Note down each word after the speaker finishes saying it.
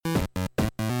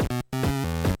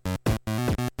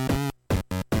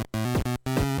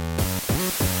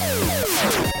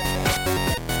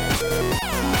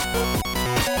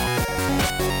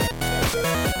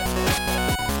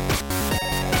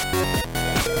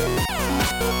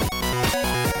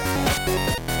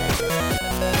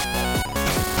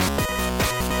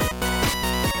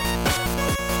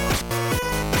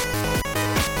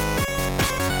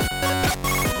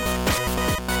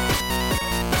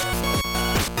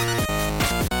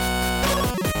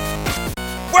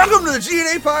Welcome to the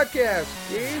G.N.A. podcast,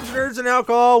 Games, Nerds, and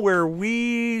Alcohol, where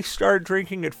we start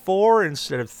drinking at 4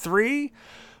 instead of 3,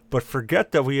 but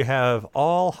forget that we have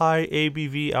all high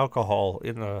ABV alcohol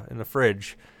in the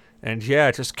fridge. And yeah,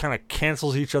 it just kind of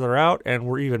cancels each other out, and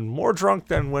we're even more drunk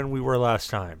than when we were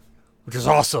last time, which is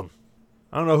awesome.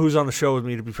 I don't know who's on the show with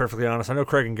me, to be perfectly honest. I know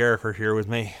Craig and Garrick are here with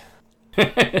me.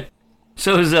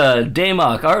 So is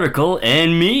Damok, Article,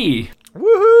 and me.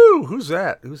 Woohoo! Who's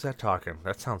that? Who's that talking?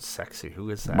 That sounds sexy. Who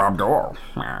is that? Bob Dole.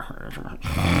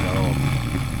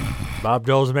 Bob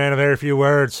Dole's a man of very few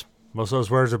words. Most of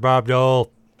those words are Bob Dole.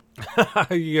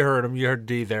 You heard him. You heard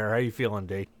D there. How you feeling,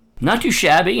 D? Not too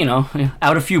shabby,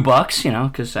 out a few bucks,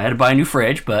 because I had to buy a new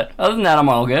fridge, but other than that, I'm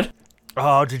all good.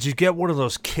 Oh, did you get one of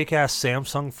those kick-ass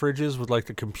Samsung fridges with, like,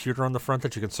 the computer on the front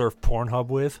that you can surf Pornhub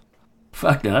with?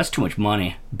 Fuck no, that's too much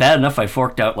money. Bad enough I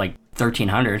forked out, like,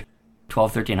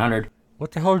 $1,300.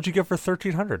 What the hell did you get for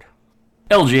 $1,300?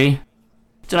 LG.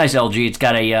 It's a nice LG. It's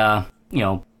got a,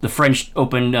 the French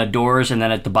open doors, and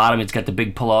then at the bottom it's got the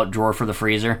big pull-out drawer for the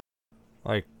freezer.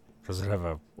 Like, does it have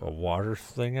a water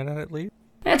thing in it at least?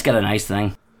 Yeah, it's got a nice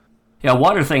thing. Yeah,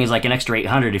 water thing is like an extra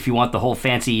 $800. If you want the whole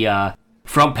fancy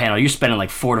front panel, you're spending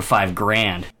like $4,000 to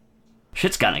 $5,000.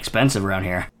 Shit's gotten expensive around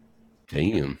here.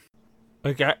 Damn.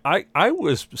 Like, I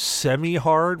was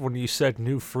semi-hard when you said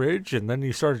new fridge, and then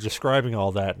you started describing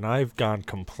all that, and I've gone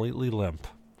completely limp.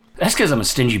 That's because I'm a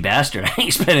stingy bastard. I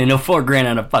ain't spending no $4,000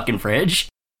 on a fucking fridge.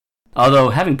 Although,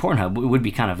 having Pornhub would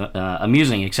be kind of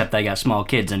amusing, except I got small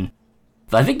kids, and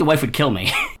I think the wife would kill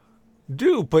me.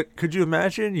 Dude, but could you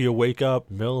imagine you wake up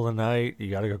middle of the night,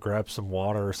 you gotta go grab some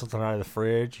water or something out of the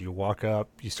fridge, you walk up,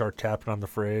 you start tapping on the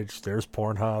fridge, there's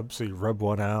Pornhub, so you rub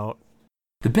one out.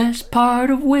 The best part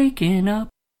of waking up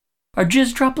are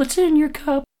just droplets in your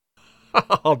cup.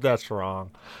 Oh, that's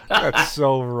wrong. That's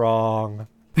so wrong.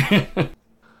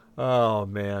 Oh,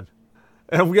 man.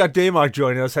 And we got Damok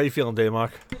joining us. How you feeling, Damok?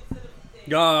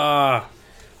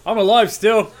 I'm alive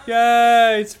still.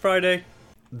 Yay, it's Friday.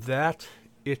 That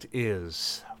it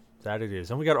is. That it is.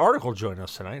 And we got Article joining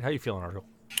us tonight. How you feeling, Article?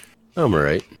 I'm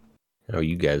alright. How are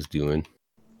you guys doing?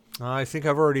 I think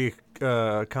I've already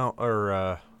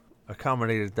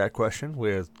accommodated that question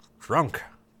with drunk.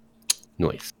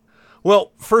 Nice.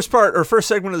 Well, first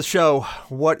segment of the show,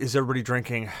 what is everybody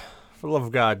drinking? For the love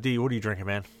of God, D, what are you drinking,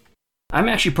 man? I'm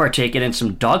actually partaking in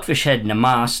some Dogfish Head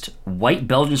Namaste white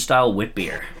Belgian-style wit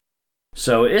beer.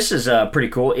 So this is pretty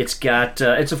cool. It's got,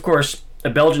 it's of course a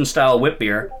Belgian-style wit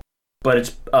beer, but it's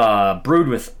brewed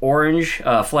with orange,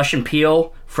 flesh and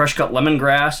peel, fresh-cut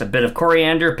lemongrass, a bit of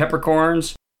coriander,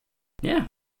 peppercorns. Yeah,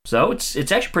 so it's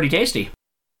actually pretty tasty.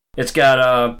 It's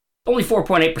got only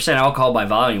 4.8% alcohol by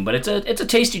volume, but it's a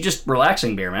tasty, just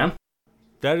relaxing beer, man.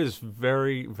 That is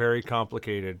very, very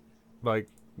complicated. Like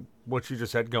what you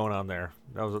just had going on there.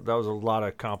 That was a lot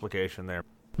of complication there.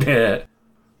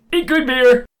 Eat good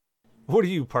beer. What are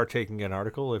you partaking in,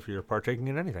 Article, if you're partaking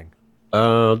in anything?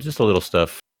 Just a little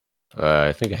stuff.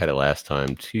 I think I had it last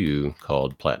time too,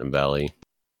 called Platinum Valley.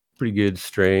 Pretty good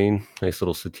strain, nice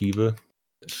little sativa.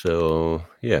 So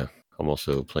yeah. I'm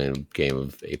also playing a game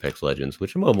of Apex Legends,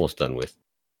 which I'm almost done with,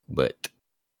 but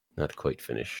not quite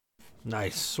finished.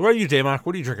 Nice. So where are you, Damok?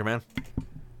 What are you drinking, man?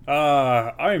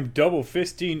 I'm double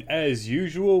fisting as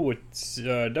usual with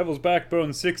Devil's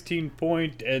Backbone 16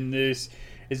 point and this,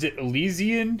 is it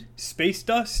Elysian Space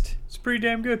Dust? It's pretty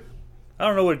damn good. I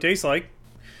don't know what it tastes like.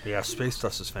 Yeah, Space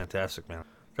Dust is fantastic, man.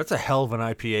 That's a hell of an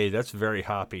IPA. That's very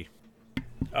hoppy.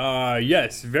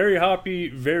 Yes, very hoppy,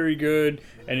 very good,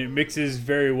 and it mixes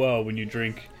very well when you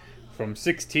drink from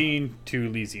 16 to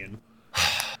Elysian.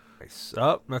 Nice.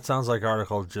 Oh, that sounds like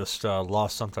Article just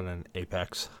lost something in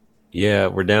Apex. Yeah,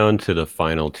 we're down to the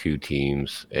final 2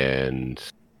 teams, and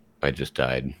I just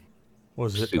died.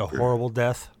 Was it a horrible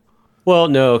death? Well,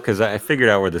 no, because I figured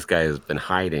out where this guy has been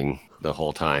hiding the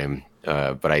whole time,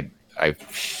 but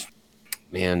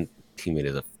man, teammate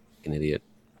is a fucking idiot,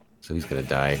 so he's gonna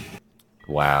die.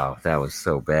 Wow, that was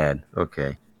so bad.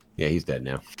 Okay. Yeah, he's dead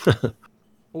now.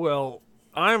 Well,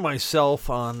 I myself,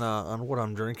 on what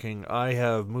I'm drinking, I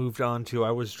have moved on to,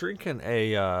 I was drinking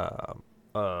a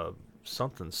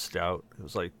something stout. It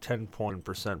was like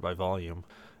 10% by volume.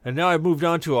 And now I've moved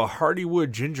on to a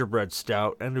Hardywood gingerbread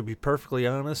stout. And to be perfectly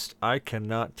honest, I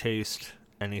cannot taste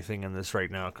anything in this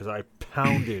right now because I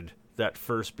pounded that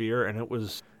first beer, and it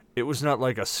was not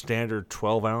like a standard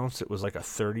 12 ounce. It was like a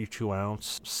 32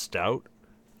 ounce stout.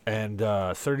 And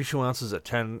 32 ounces at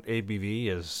 10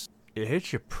 ABV it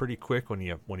hits you pretty quick when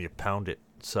you pound it.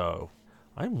 So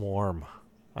I'm warm.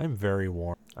 I'm very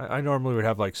warm. I normally would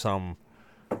have like some,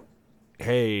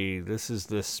 hey, this is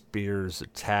this beer's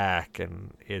attack,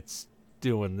 and it's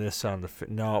doing this on the...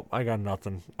 No, I got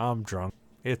nothing. I'm drunk.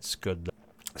 It's good, though.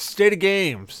 State of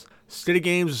Games. State of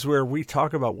Games is where we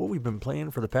talk about what we've been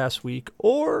playing for the past week,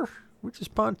 or we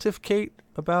just pontificate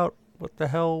about what the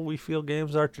hell we feel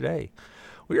games are today.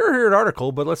 We are here at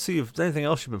Article, but let's see if there's anything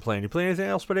else you've been playing. You play anything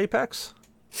else but Apex?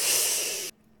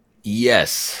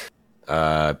 Yes.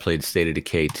 I played State of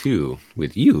Decay 2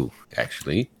 with you,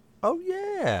 actually. Oh,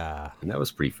 yeah. And that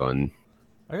was pretty fun.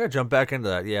 I gotta jump back into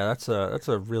that. Yeah, that's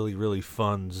a really, really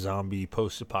fun zombie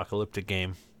post-apocalyptic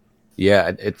game.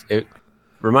 Yeah, it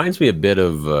reminds me a bit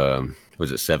of,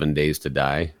 was it 7 Days to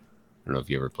Die? I don't know if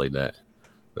you ever played that.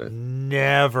 But...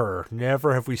 Never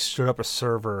have we stood up a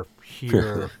server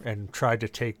here and tried to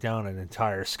take down an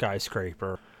entire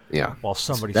skyscraper while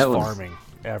somebody's farming,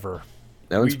 ever.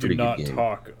 That one's we pretty do not good game.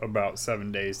 talk about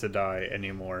 7 Days to Die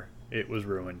anymore. It was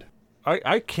ruined.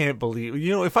 I can't believe...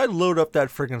 if I load up that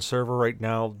friggin' server right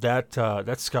now,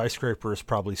 that skyscraper is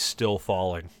probably still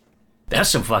falling. That's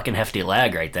some fucking hefty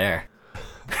lag right there.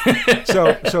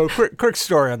 So quick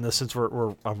story on this, since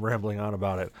I'm rambling on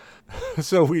about it.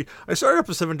 So I started up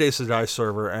a 7 Days to Die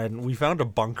server, and we found a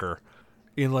bunker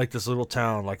in like this little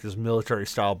town, like this military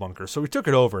style bunker. So we took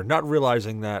it over, not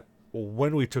realizing that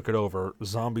when we took it over,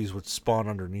 zombies would spawn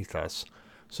underneath us.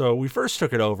 So we first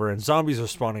took it over, and zombies are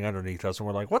spawning underneath us, and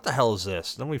we're like, what the hell is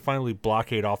this? Then we finally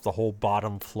blockade off the whole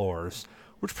bottom floors,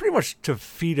 which pretty much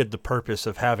defeated the purpose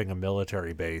of having a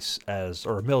military base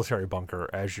or a military bunker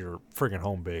as your friggin'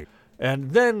 home base.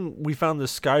 And then we found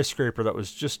this skyscraper that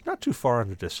was just not too far in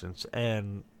the distance,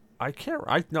 and I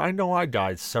know I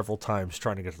died several times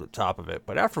trying to get to the top of it,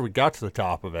 but after we got to the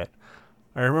top of it,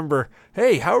 I remember,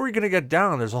 hey, how are we going to get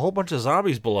down? There's a whole bunch of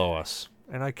zombies below us.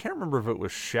 And I can't remember if it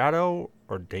was Shadow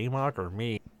or Damok or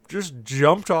me. Just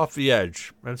jumped off the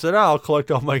edge and said, I'll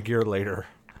collect all my gear later.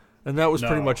 And that was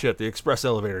pretty much it. The express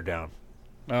elevator down.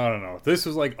 I don't know. This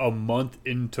was like a month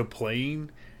into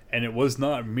playing, and it was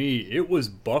not me. It was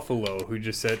Buffalo who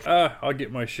just said, I'll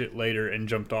get my shit later, and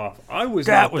jumped off. I was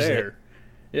not there. It.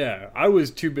 Yeah, I was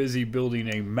too busy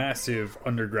building a massive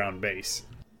underground base.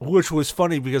 Which was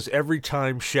funny because every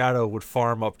time Shadow would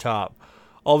farm up top,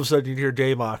 all of a sudden you'd hear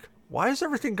Damok, why is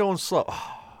everything going slow?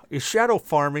 Is Shadow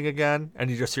farming again?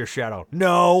 And you just hear Shadow,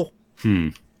 no.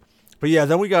 But yeah,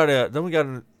 then we got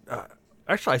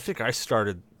actually, I think I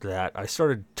started that. I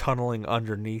started tunneling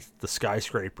underneath the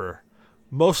skyscraper,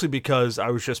 mostly because I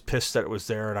was just pissed that it was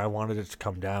there and I wanted it to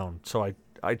come down. So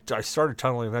I started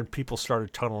tunneling, and then people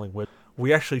started tunneling with.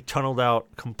 We actually tunneled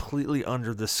out completely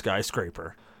under this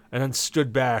skyscraper, and then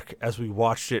stood back as we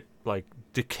watched it like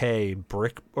decay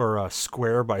brick or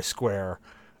square by square.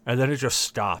 And then it just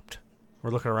stopped. We're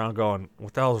looking around going,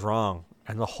 what the hell's wrong?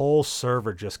 And the whole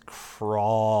server just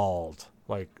crawled,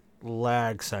 like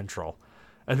lag central.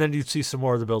 And then you'd see some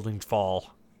more of the building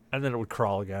fall. And then it would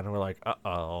crawl again. And we're like,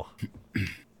 uh-oh.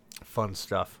 Fun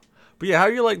stuff. But yeah, how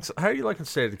are you liking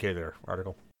State of Decay there,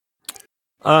 Article?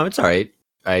 It's all right.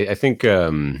 I think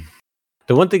the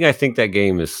one thing I think that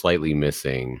game is slightly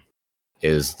missing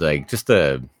is like just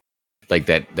that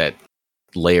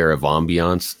layer of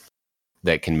ambiance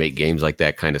that can make games like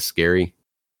that kind of scary.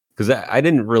 Because I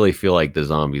didn't really feel like the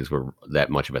zombies were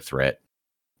that much of a threat,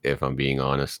 if I'm being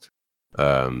honest.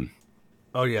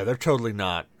 Oh yeah, they're totally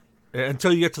not.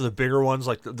 Until you get to the bigger ones,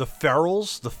 like the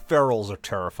ferals. The ferals are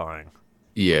terrifying.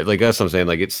 Yeah, like that's what I'm saying.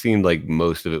 Like it seemed like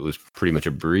most of it was pretty much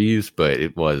a breeze, but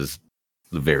it was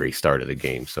the very start of the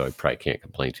game, so I probably can't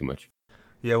complain too much.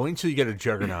 Yeah, wait until you get a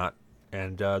Juggernaut.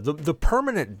 And the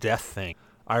permanent death thing.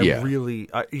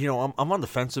 I'm on the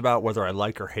fence about whether I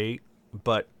like or hate,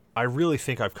 but I really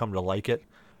think I've come to like it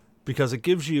because it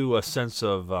gives you a sense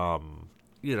of,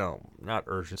 not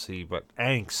urgency, but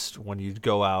angst when you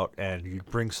go out and you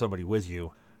bring somebody with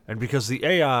you. And because the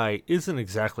AI isn't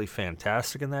exactly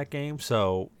fantastic in that game,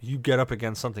 so you get up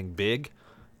against something big,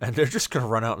 and they're just going to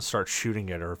run out and start shooting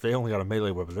it, or if they only got a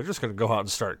melee weapon, they're just going to go out and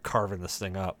start carving this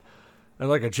thing up. And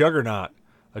like a Juggernaut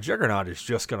is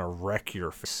just going to wreck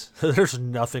your face. There's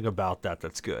nothing about that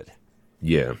that's good.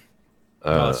 Yeah.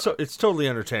 So it's totally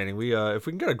entertaining. We if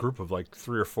we can get a group of like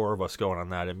 3 or 4 of us going on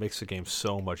that, it makes the game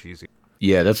so much easier.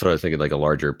 Yeah, that's what I was thinking. Like a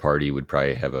larger party would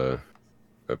probably have a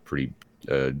pretty,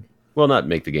 not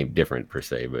make the game different per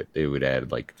se, but it would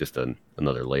add like just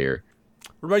another layer.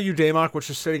 What about you, Damok? What's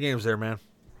your state of games there, man?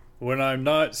 When I'm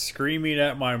not screaming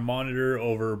at my monitor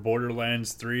over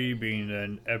Borderlands 3 being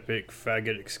an epic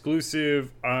faggot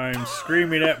exclusive, I'm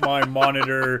screaming at my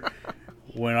monitor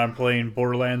when I'm playing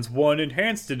Borderlands 1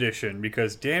 Enhanced Edition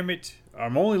because, damn it,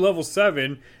 I'm only level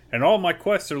 7 and all my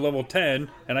quests are level 10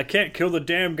 and I can't kill the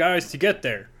damn guys to get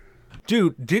there.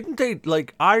 Dude, didn't they,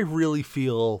 like, I really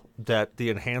feel that the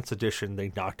Enhanced Edition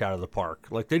they knocked out of the park.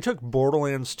 Like, they took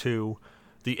Borderlands 2,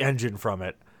 the engine from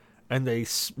it, and they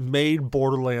made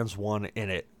Borderlands 1 in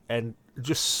it. And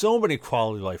just so many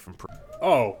quality of life improvements.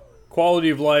 Oh, quality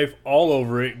of life all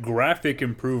over it, graphic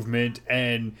improvement,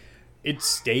 and it's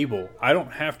stable. I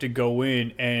don't have to go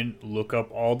in and look up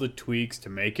all the tweaks to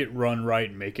make it run right,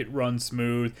 make it run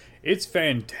smooth. It's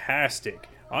fantastic.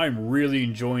 I'm really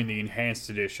enjoying the Enhanced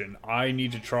Edition. I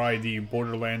need to try the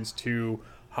Borderlands 2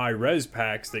 high-res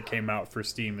packs that came out for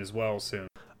Steam as well soon.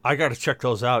 I got to check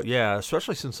those out, yeah,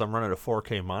 especially since I'm running a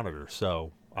 4K monitor,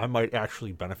 so I might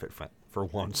actually benefit from it for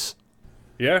once.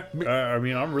 Yeah, I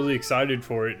mean, I'm really excited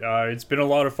for it. It's been a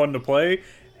lot of fun to play,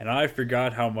 and I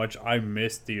forgot how much I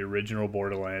missed the original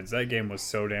Borderlands. That game was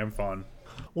so damn fun.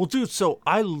 Well, dude, so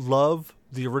I love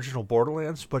the original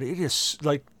Borderlands, but it is,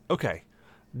 like, okay,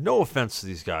 no offense to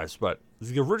these guys, but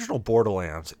the original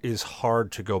Borderlands is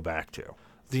hard to go back to.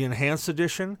 The Enhanced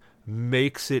Edition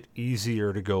makes it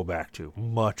easier to go back to.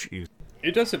 Much easier.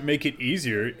 It doesn't make it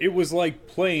easier. It was like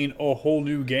playing a whole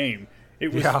new game.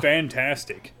 It was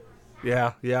fantastic.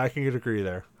 Yeah, I can agree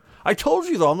there. I told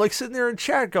you, though, I'm like sitting there in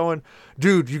chat going,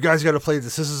 dude, you guys got to play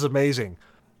this. This is amazing.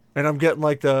 And I'm getting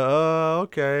like the,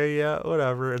 okay, yeah,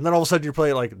 whatever. And then all of a sudden you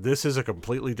play it like, this is a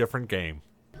completely different game.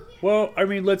 Well, I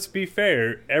mean, let's be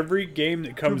fair. Every game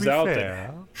that comes out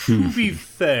to be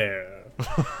fair.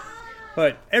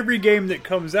 But every game that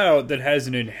comes out that has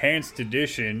an Enhanced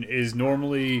Edition is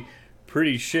normally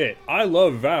pretty shit. I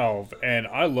love Valve, and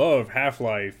I love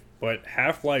Half-Life, but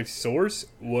Half-Life Source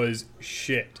was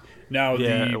shit. Now,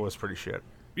 it was pretty shit.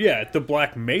 Yeah, the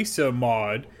Black Mesa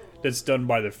mod that's done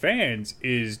by the fans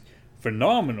is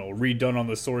phenomenal, redone on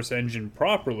the Source engine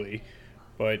properly.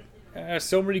 But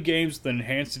so many games with an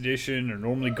Enhanced Edition are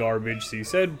normally garbage. So you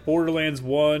said Borderlands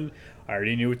 1. I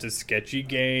already knew it's a sketchy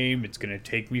game. It's going to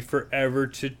take me forever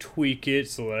to tweak it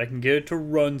so that I can get it to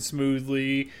run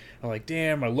smoothly. I'm like,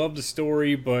 damn, I love the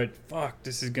story, but fuck,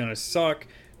 this is going to suck.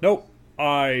 Nope.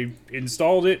 I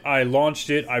installed it, I launched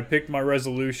it, I picked my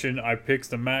resolution, I picked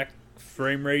the max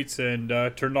frame rates, and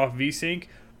turned off VSync.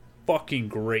 Fucking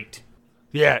great.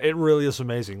 Yeah, it really is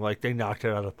amazing. Like, they knocked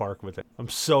it out of the park with it. I'm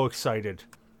so excited.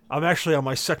 I'm actually on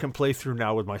my second playthrough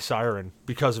now with my Siren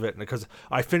because of it. Because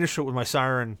I finished it with my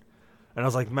Siren, and I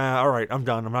was like, man, all right, I'm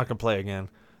done. I'm not going to play again.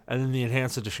 And then the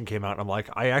Enhanced Edition came out, and I'm like,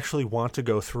 I actually want to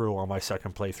go through on my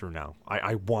second playthrough now.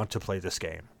 I want to play this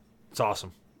game. It's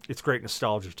awesome. It's great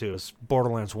nostalgia, too.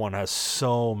 Borderlands 1 has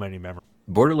so many memories.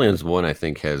 Borderlands 1, I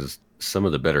think, has some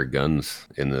of the better guns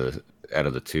out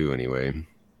of the two, anyway.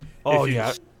 Oh,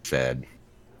 yeah. Sad.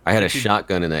 I had a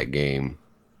shotgun in that game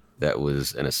that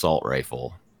was an assault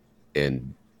rifle,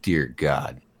 and dear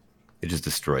God, it just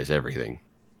destroys everything.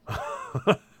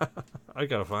 I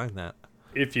gotta find that.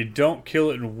 If you don't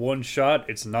kill it in one shot,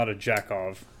 it's not a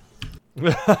Jakov.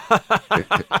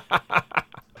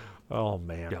 Oh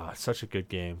man, God, such a good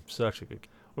game. Such a good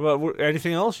game. What about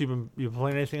anything else? You been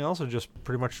playing anything else, or just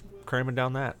pretty much cramming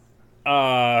down that?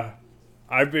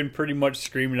 I've been pretty much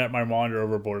screaming at my monitor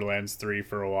over Borderlands 3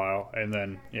 for a while, and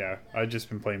then I've just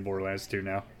been playing Borderlands 2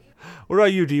 now. What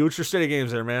about you, D? What's your state of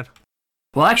games there, man?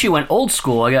 Well, I actually went old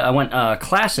school. I went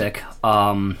classic.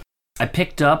 I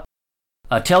picked up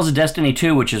Tales of Destiny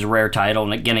 2, which is a rare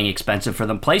title and getting expensive for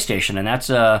the PlayStation, and that's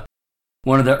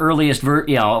one of the earliest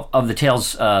of the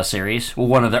Tales series. Well,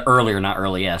 one of the earlier, not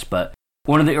earliest, but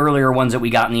one of the earlier ones that we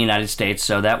got in the United States,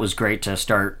 so that was great to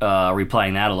start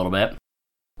replaying that a little bit.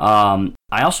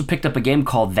 I also picked up a game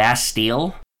called Vast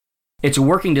Steel. It's a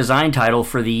working design title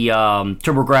for the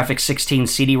TurboGrafx 16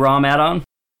 CD-ROM add-on,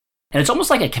 and it's almost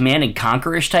like a Command and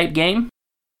Conquer-ish type game,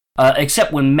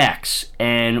 except with mechs.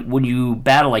 And when you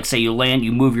battle, like say you land,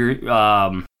 you move your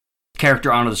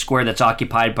character onto the square that's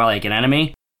occupied by like an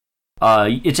enemy.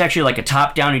 It's actually like a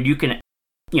top-down, and you can,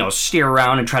 steer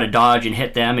around and try to dodge and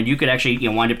hit them, and you could actually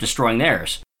wind up destroying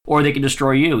theirs, or they can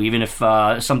destroy you, even if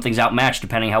something's outmatched,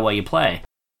 depending how well you play.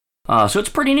 So it's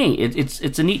pretty neat.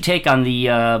 It's a neat take on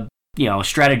the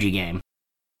strategy game.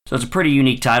 So it's a pretty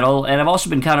unique title, and I've also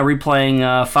been kind of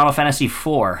replaying Final Fantasy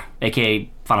IV, aka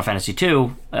Final Fantasy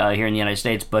II, here in the United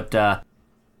States, but been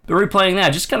replaying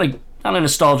that, just kind of on a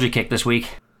nostalgia kick this week.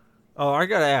 Oh, I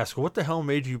gotta ask, what the hell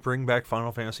made you bring back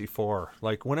Final Fantasy IV?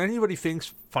 Like, when anybody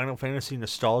thinks Final Fantasy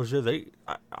nostalgia,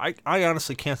 I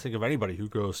honestly can't think of anybody who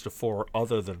goes to 4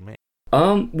 other than me.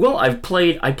 Well, I've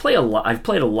played a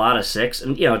lot of 6,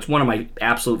 and it's one of my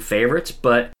absolute favorites,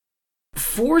 but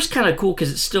 4 is kind of cool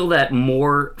because it's still that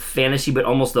more fantasy, but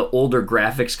almost the older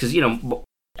graphics, because,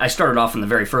 I started off in the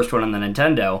very first one on the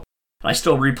Nintendo, and I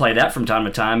still replay that from time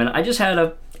to time, and I just had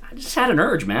an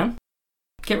urge, man.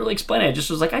 Can't really explain it. I just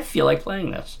was like, I feel like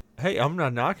playing this. Hey, I'm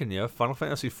not knocking you. Final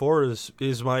Fantasy IV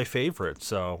is my favorite,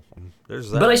 so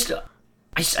there's that. But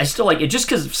I still like it just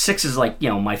because 6 is like,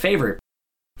 my favorite.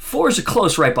 4 is a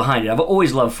close right behind it. I've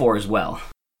always loved 4 as well.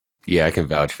 Yeah, I can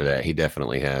vouch for that. He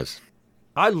definitely has.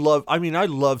 I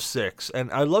love 6,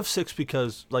 and I love 6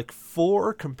 because, like,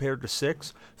 4 compared to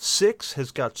 6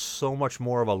 has got so much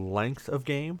more of a length of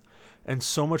game and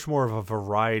so much more of a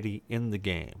variety in the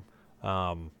game.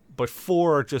 But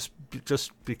 4 just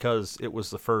because it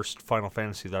was the first Final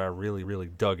Fantasy that I really, really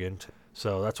dug into.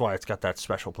 So that's why it's got that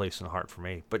special place in the heart for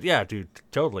me. But yeah, dude,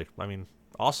 totally. I mean,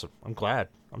 awesome. I'm glad.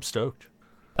 I'm stoked.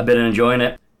 I've been enjoying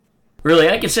it. Really,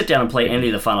 I can sit down and play any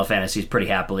of the Final Fantasies pretty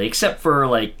happily, except for,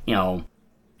 like,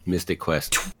 Mystic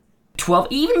Quest. 12.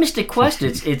 Even Mystic Quest,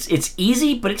 it's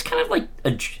easy, but it's kind of like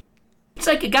it's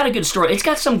like it got a good story. It's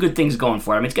got some good things going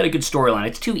for it. I mean, it's got a good storyline.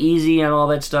 It's too easy and all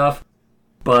that stuff,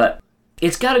 but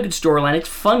it's got a good storyline. It's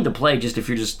fun to play just if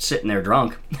you're just sitting there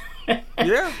drunk.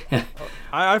 Yeah,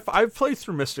 I've played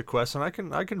through Mystic Quest, and I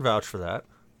can vouch for that.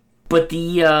 But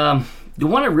the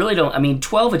one I really don't. I mean,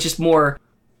 12. It's just more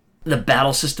the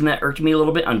battle system that irked me a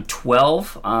little bit on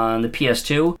 12 on the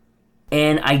PS2.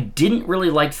 And I didn't really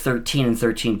like 13 and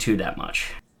 13.2 that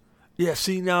much. Yeah,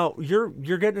 see, now you're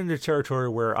getting into territory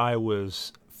where I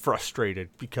was frustrated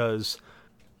because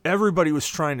everybody was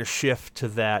trying to shift to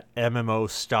that MMO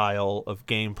style of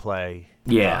gameplay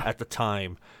at the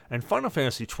time. And Final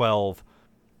Fantasy 12,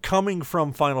 coming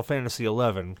from Final Fantasy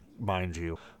 11, mind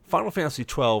you, Final Fantasy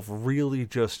 12 really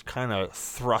just kind of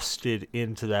thrusted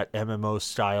into that MMO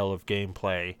style of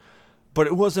gameplay. But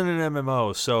it wasn't an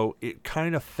MMO, so it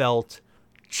kind of felt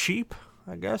cheap,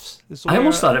 I guess. I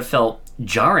almost thought it felt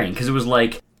jarring, because it was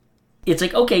like, it's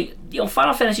like, okay,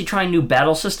 Final Fantasy trying new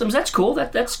battle systems, that's cool,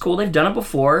 that's cool, they've done it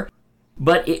before,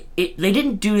 but they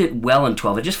didn't do it well in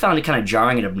 12. I just found it kind of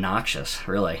jarring and obnoxious,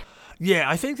 really. Yeah,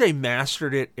 I think they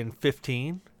mastered it in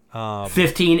 15.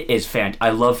 15 is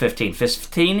I love 15.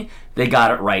 15, they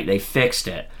got it right, they fixed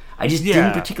it. I just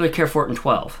didn't particularly care for it in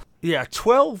 12. Yeah,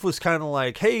 12 was kind of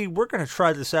like, hey, we're going to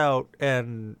try this out,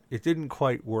 and it didn't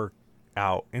quite work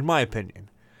out, in my opinion.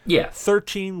 Yeah.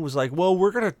 13 was like, well, we're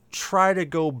going to try to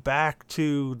go back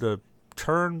to the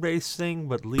turn-based thing,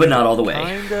 but not all the way.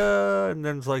 Kinda, and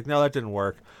then it's like, no, that didn't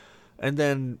work. And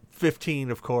then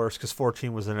 15, of course, because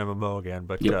 14 was an MMO again,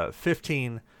 but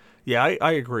 15, yeah,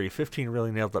 I agree. 15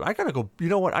 really nailed it. I got to go, you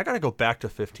know what, I got to go back to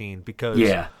 15 because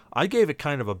I gave it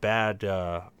kind of a bad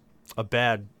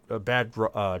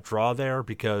draw there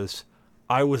because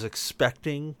I was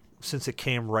expecting, since it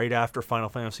came right after Final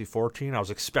Fantasy XIV, I was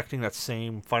expecting that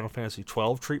same Final Fantasy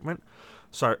XII treatment.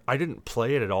 So I didn't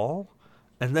play it at all.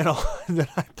 And then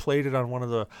I played it on one of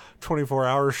the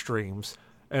 24-hour streams,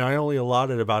 and I only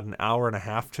allotted about an hour and a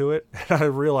half to it. And I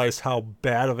realized how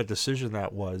bad of a decision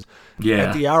that was. Yeah.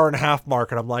 At the hour and a half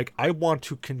mark, and I'm like, I want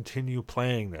to continue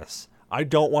playing this. I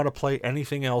don't want to play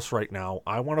anything else right now.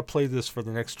 I want to play this for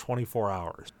the next 24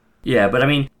 hours. Yeah, but I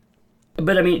mean,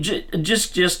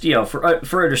 just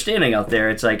for understanding out there,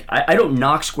 it's like I don't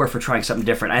knock Square for trying something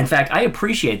different. In fact, I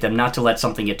appreciate them not to let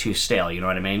something get too stale. You know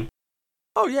what I mean?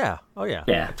 Oh yeah.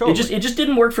 Yeah. Totally. It just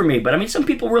didn't work for me. But I mean, some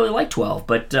people really like 12.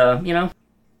 But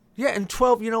Yeah, and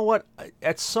 12. You know what?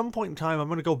 At some point in time, I'm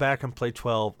going to go back and play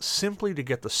 12 simply to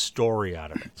get the story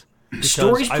out of it.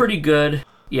 Story's pretty good.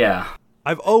 Yeah.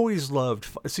 I've always loved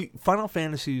Final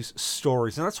Fantasy's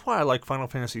stories, and that's why I like Final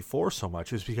Fantasy IV so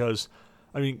much. Is because,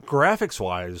 I mean,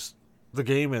 graphics-wise, the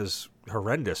game is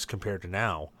horrendous compared to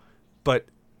now, but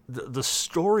the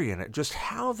story in it, just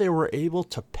how they were able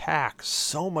to pack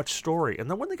so much story, and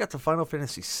then when they got to Final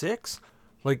Fantasy VI,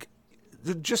 like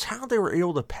just how they were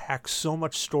able to pack so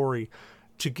much story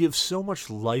to give so much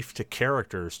life to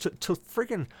characters, to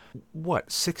friggin'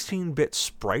 16-bit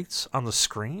sprites on the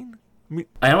screen.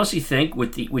 I honestly think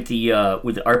with the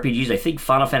RPGs, I think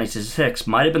Final Fantasy VI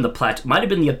might have been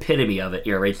the epitome of it.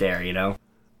 You're right there, you know.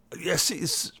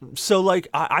 Yes, so like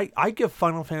I give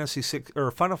Final Fantasy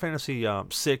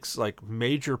VI like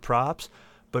major props,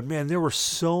 but man, there were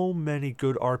so many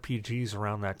good RPGs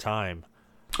around that time.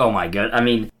 Oh my god! I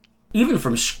mean, even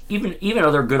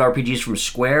other good RPGs from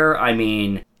Square. I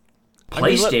mean,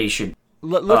 PlayStation.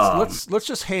 Let's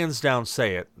just hands down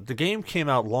say it. The game came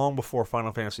out long before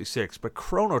Final Fantasy VI, but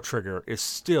Chrono Trigger is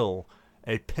still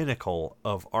a pinnacle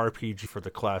of RPG for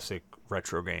the classic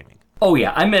retro gaming. Oh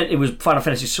yeah, I meant it was Final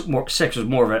Fantasy VI was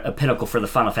more of a pinnacle for the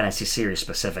Final Fantasy series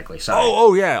specifically. Sorry.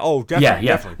 Oh yeah, definitely.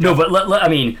 Yeah. Definitely. No, but I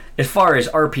mean, as far as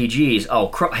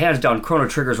RPGs, hands down, Chrono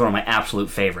Trigger is one of my absolute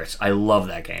favorites. I love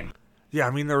that game. Yeah,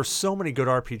 I mean, there were so many good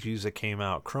RPGs that came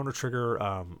out. Chrono Trigger,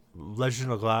 Legend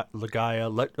of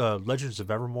Legaia, Legends of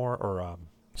Evermore, or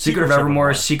Secret of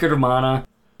Evermore, Secret of Mana.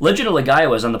 Legend of Legaia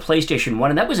was on the PlayStation 1,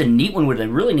 and that was a neat one with a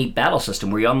really neat battle system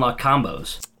where you unlock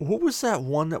combos. What was that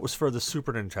one that was for the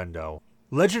Super Nintendo?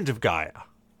 Legend of Gaia.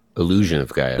 Illusion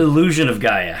of Gaia. Illusion of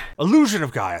Gaia. Illusion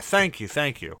of Gaia. Thank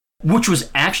you. Which was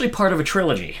actually part of a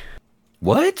trilogy.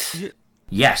 What?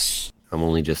 Yes. I'm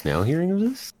only just now hearing of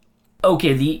this?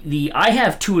 Okay, the I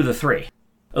have 2 of the 3.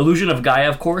 Illusion of Gaia,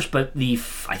 of course, but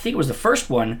I think it was the first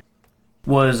one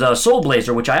was Soul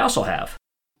Blazer, which I also have.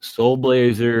 Soul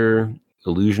Blazer,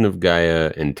 Illusion of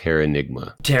Gaia, and Terra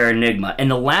Nigma. Terra Nigma.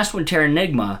 And the last one, Terra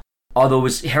Nigma, although it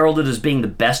was heralded as being the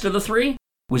best of the 3,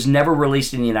 was never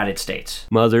released in the United States.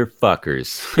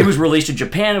 Motherfuckers. It was released in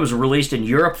Japan, it was released in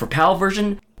Europe for PAL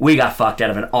version. We got fucked out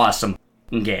of an awesome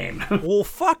game. Well,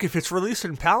 fuck, if it's released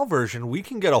in PAL version, we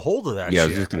can get a hold of that shit. Yeah, I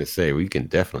was just going to say, we can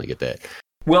definitely get that.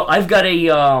 Well, I've got a...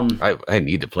 I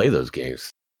need to play those games.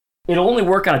 It'll only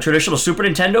work on a traditional Super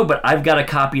Nintendo, but I've got a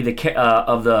copy of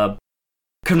the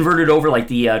converted over, like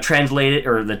the translated,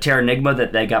 or the Terra Nigma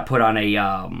that they got put on a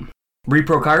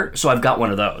repro cart, so I've got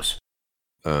one of those.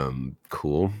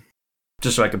 Cool.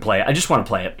 Just so I can play it. I just want to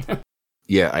play it.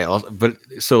 Yeah,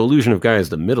 so Illusion of Gaia is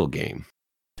the middle game.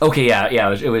 Okay,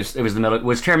 yeah, it was the middle.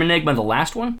 Was Terra Nigma the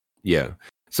last one? Yeah.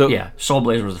 So yeah, Soul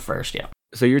Blazer was the first, yeah.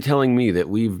 So you're telling me that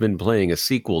we've been playing a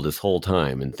sequel this whole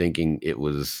time and thinking it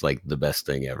was like the best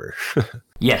thing ever?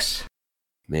 Yes.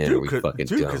 Man, dude, are we fucking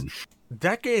dumb?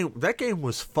 That game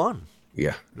was fun.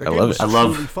 Yeah, I love it. I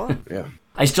love fun. Yeah.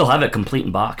 I still have it complete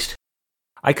and boxed.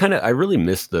 I really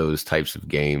miss those types of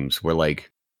games where,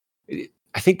 like,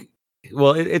 I think,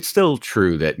 well, it's still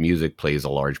true that music plays a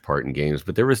large part in games,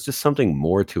 but there was just something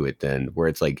more to it then, where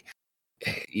it's like,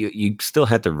 you still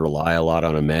had to rely a lot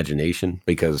on imagination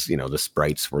because, the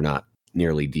sprites were not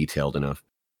nearly detailed enough.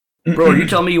 Bro, are you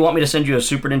telling me you want me to send you a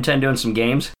Super Nintendo and some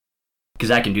games? Because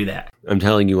I can do that. I'm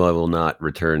telling you I will not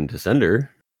return to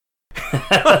sender.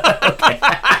 Okay.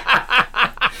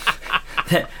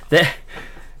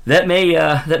 That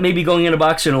may be going in a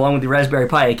box soon, along with the Raspberry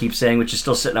Pi I keep saying, which is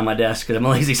still sitting on my desk because I'm a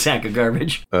lazy sack of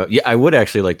garbage. Yeah, I would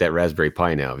actually like that Raspberry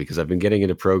Pi now because I've been getting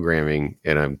into programming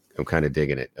and I'm kind of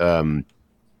digging it.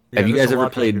 Have you guys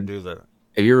ever played?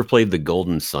 Have you ever played the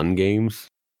Golden Sun games?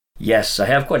 Yes, I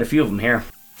have quite a few of them here.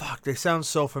 Fuck, they sound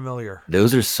so familiar.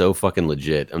 Those are so fucking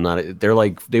legit. They're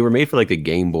like, they were made for like the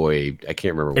Game Boy. I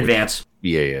can't remember. Advance.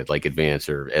 Yeah, like Advance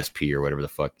or SP or whatever the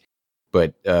fuck.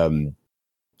 But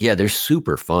yeah, they're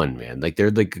super fun, man. Like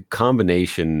they're like a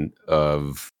combination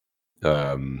of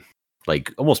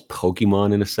like almost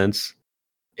Pokemon in a sense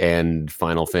and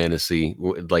Final Fantasy.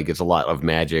 Like it's a lot of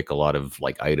magic, a lot of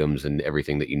like items and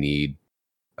everything that you need.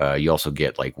 You also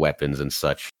get like weapons and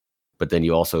such. But then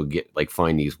you also get like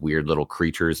find these weird little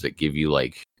creatures that give you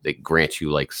like that grant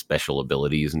you like special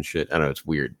abilities and shit. I don't know, it's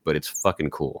weird, but it's fucking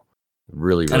cool.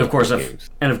 Really, really and of course, cool games.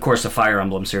 And of course, the Fire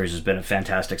Emblem series has been a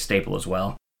fantastic staple as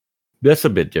well. That's a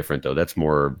bit different though. That's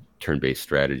more turn-based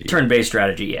strategy. Turn-based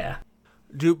strategy, yeah.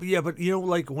 Dude, yeah, but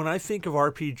like when I think of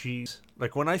RPGs,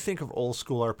 like when I think of old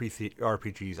school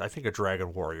RPGs, I think of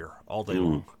Dragon Warrior all day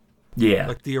long. Yeah.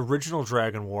 Like the original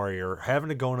Dragon Warrior, having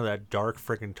to go into that dark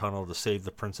freaking tunnel to save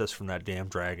the princess from that damn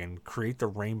dragon, create the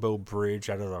rainbow bridge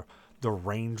out of the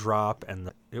raindrop,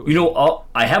 and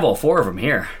I have all 4 of them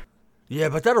here. Yeah,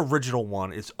 but that original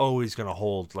one is always going to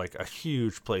hold like a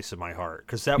huge place in my heart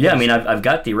because that. Yeah, I mean, I've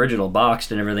got the original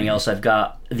boxed and everything else. I've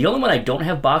got the only one I don't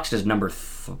have boxed is number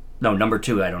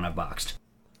 2. I don't have boxed.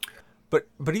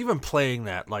 But even playing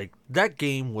that, like that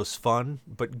game was fun,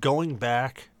 but going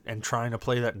back and trying to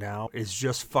play that now is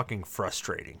just fucking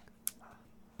frustrating.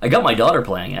 I got my daughter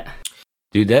playing it.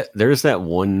 Dude, there's that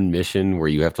one mission where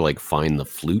you have to like find the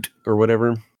flute or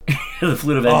whatever. The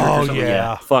flute of Edric or something.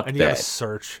 Yeah. Fuck and that. You gotta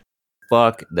search.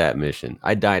 Fuck that mission.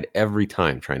 I died every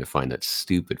time trying to find that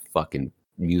stupid fucking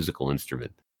musical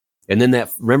instrument. And then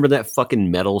remember that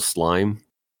fucking metal slime?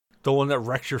 The one that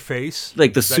wrecks your face?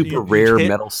 Like the super rare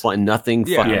metal slime. Nothing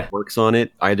fucking works on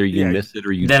it. Either you miss it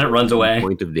or you then it runs away.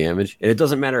 Point of damage. And it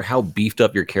doesn't matter how beefed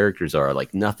up your characters are.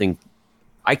 Like nothing.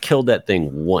 I killed that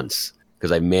thing once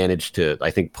because I managed to,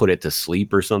 I think, put it to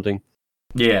sleep or something.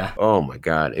 Yeah. Oh my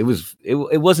god. It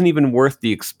wasn't even worth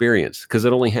the experience because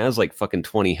it only has like fucking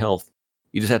 20 health.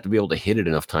 You just have to be able to hit it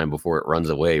enough time before it runs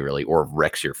away, really, or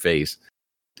wrecks your face.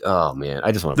 Oh man,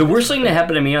 I just want to. The worst thing that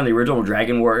happened to me on the original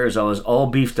Dragon Warrior is I was all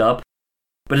beefed up,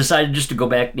 but decided just to go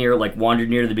back wander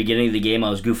near the beginning of the game. I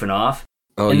was goofing off,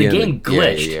 and the game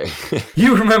glitched. Yeah.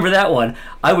 You remember that one?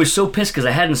 I was so pissed because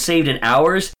I hadn't saved in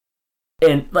hours,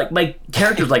 and like my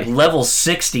character's like level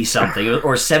 60 something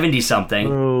or 70 something,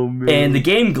 oh, man. and the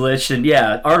game glitched. And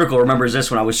yeah, Article remembers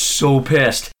this one. I was so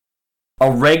pissed.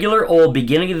 A regular old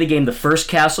beginning of the game, the first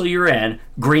castle you're in,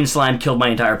 green slime killed my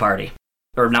entire party.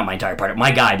 Or not my entire party,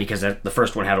 my guy, because the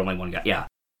first one had only one guy. Yeah.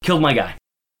 Killed my guy.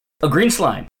 A green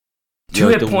slime. 2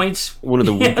 hit points. One of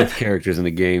the weakest characters in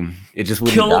the game. It just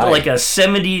wouldn't killed die. like a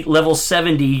level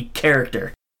 70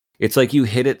 character. It's like you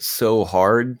hit it so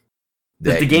hard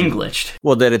that the game glitched.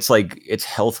 Well, that it's like its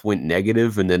health went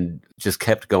negative and then just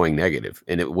kept going negative,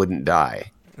 and it wouldn't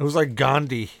die. It was like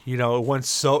Gandhi, it went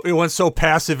so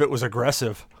passive it was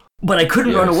aggressive. But I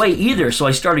couldn't run away either, so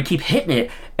I started keep hitting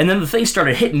it, and then the thing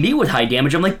started hitting me with high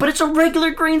damage. I'm like, but it's a regular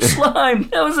green slime.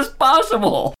 How is this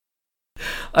possible?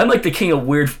 I'm like the king of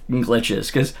weird glitches,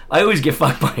 because I always get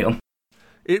fucked by them.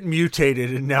 It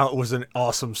mutated, and now it was an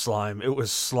awesome slime. It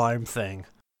was Slime Thing.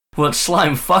 Well, it's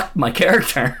slime fucked my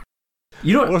character.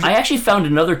 I actually found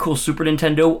another cool Super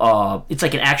Nintendo, it's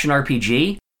like an action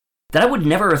RPG, that I would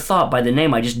never have thought by the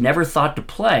name. I just never thought to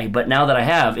play, but now that I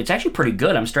have, it's actually pretty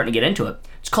good. I'm starting to get into it.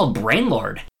 It's called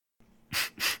Brainlord.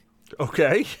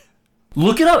 Okay.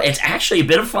 Look it up. It's actually a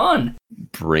bit of fun.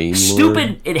 Brainlord?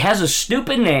 Stupid. It has a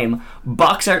stupid name,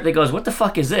 box art that goes, what the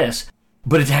fuck is this?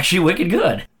 But it's actually wicked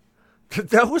good.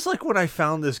 That was like when I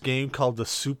found this game called the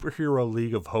Superhero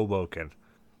League of Hoboken.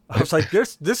 I was like,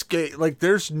 this game, like,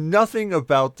 there's nothing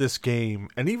about this game,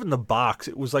 and even the box,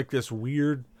 it was like this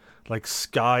weird, like,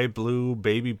 sky blue,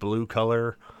 baby blue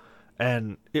color,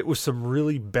 and it was some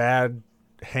really bad,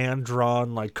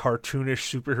 hand-drawn, like,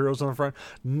 cartoonish superheroes on the front.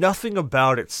 Nothing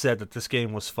about it said that this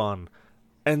game was fun,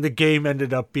 and the game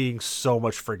ended up being so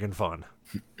much friggin' fun.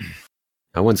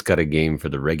 I once got a game for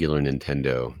the regular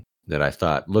Nintendo that I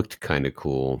thought looked kind of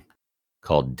cool,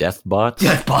 called Deathbots.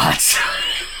 Deathbots!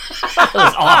 It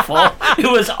was awful.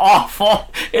 It was awful.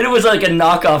 And it was like a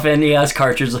knockoff NES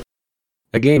cartridge.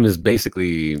 A game is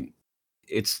basically,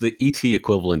 it's the ET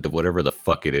equivalent of whatever the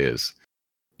fuck it is.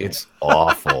 It's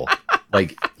awful.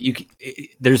 Like, you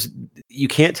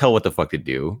can't tell what the fuck to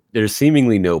do. There's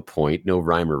seemingly no point, no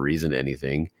rhyme or reason to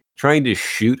anything. Trying to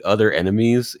shoot other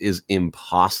enemies is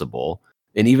impossible.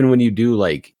 And even when you do,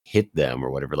 like, hit them or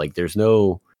whatever, like, there's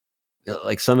no,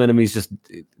 like, some enemies just,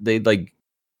 they, like,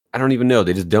 I don't even know.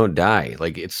 They just don't die.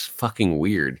 Like, it's fucking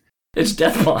weird. It's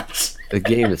Deathbots. The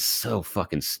game is so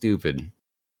fucking stupid.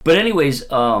 But anyways,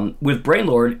 with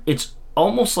Brainlord, it's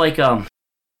almost like an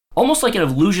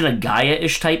Illusion of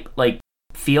Gaia-ish type like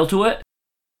feel to it,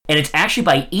 and it's actually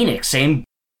by Enix, same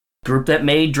group that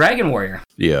made Dragon Warrior.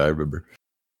 Yeah, I remember.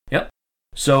 Yep.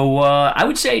 So I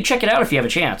would say check it out if you have a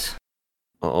chance.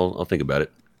 I'll think about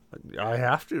it. I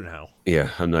have to now. Yeah,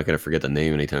 I'm not gonna forget the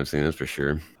name anytime soon. That's for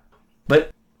sure.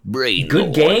 But Brainlord.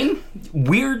 Good game,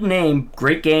 weird name,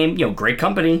 great game, great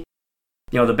company.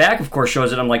 The back, of course,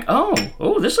 shows it. I'm like,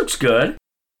 oh, this looks good.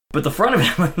 But the front of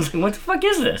it, I was like, what the fuck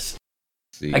is this?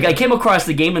 Like, I came across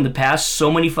the game in the past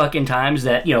so many fucking times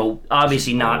that,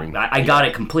 obviously not, I got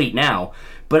it complete now.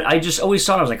 But I just always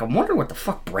saw it, I was like, I wonder what the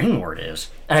fuck Brainlord is.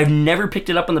 And I've never picked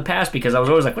it up in the past because I was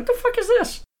always like, what the fuck is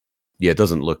this? Yeah, it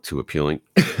doesn't look too appealing.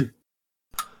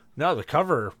 No, the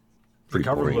cover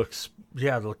Boring. looks,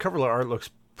 the cover art looks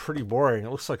pretty boring.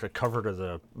 It looks like the cover to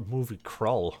the movie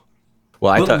Krull.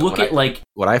 Well, Look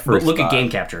at Game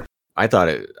Capture. I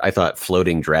thought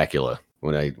floating Dracula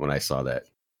when I saw that.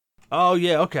 Oh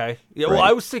yeah, okay. Yeah, Right. well,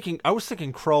 I was thinking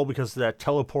Krull because of that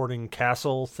teleporting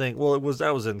castle thing. Well,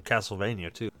 that was in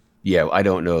Castlevania too. Yeah, I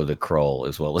don't know the Krull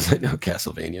as well as I know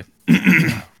Castlevania.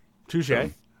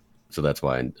 Touche. So that's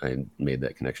why I made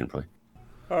that connection probably.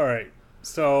 All right.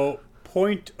 So,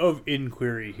 point of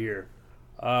inquiry here.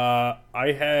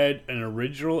 I had an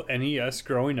original NES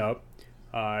growing up.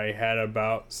 I had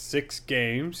about 6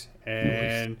 games,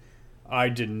 and I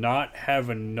did not have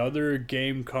another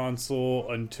game console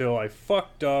until I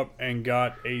fucked up and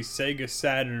got a Sega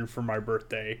Saturn for my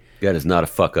birthday. That is not a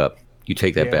fuck up. You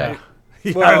take that back.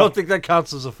 Yeah, Well, I don't think that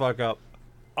counts as a fuck up.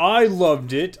 I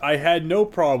loved it. I had no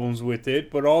problems with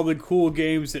it, but all the cool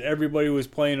games that everybody was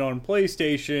playing on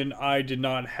PlayStation, I did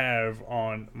not have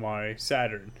on my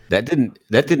Saturn. That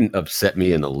didn't upset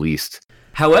me in the least.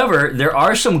 However, there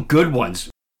are some good ones,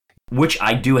 which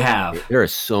I do have. There are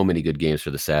so many good games for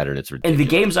the Saturn. It's ridiculous. And the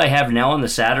games I have now on the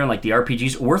Saturn, like the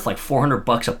RPGs, are worth like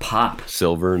 $400 a pop.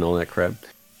 Silver and all that crap.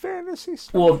 Fantasy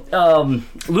stuff. Well,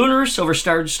 Lunar, Silver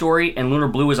Star Story, and Lunar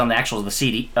Blue is on the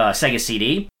Sega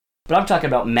CD. But I'm talking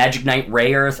about Magic Knight,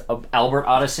 Ray Earth, Albert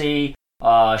Odyssey,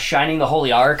 Shining the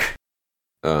Holy Ark.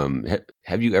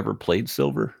 Have you ever played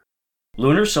Silver?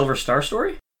 Lunar, Silver Star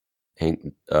Story?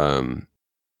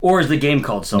 Or is the game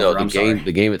called Silver? No,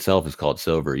 the game itself is called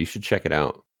Silver. You should check it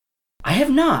out. I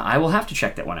have not. I will have to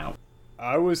check that one out.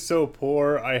 I was so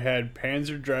poor, I had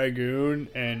Panzer Dragoon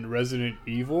and Resident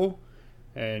Evil.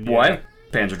 And Why?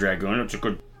 Panzer Dragoon, it's a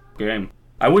good game.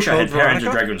 I wish I had Code Panzer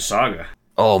Veronica? Dragoon Saga.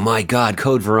 Oh my God,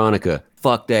 Code Veronica.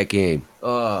 Fuck that game.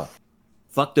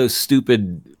 Fuck those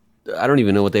stupid. I don't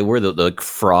even know what they were. The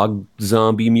frog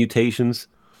zombie mutations.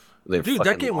 They're Dude, that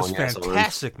fucking game was long-ass arms.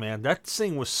 fantastic, man. That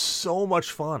thing was so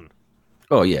much fun.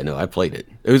 Oh yeah, no, I played it.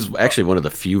 It was actually one of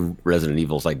the few Resident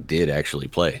Evils I did actually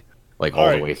play, like all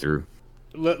the right. way through.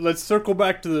 Let's circle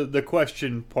back to the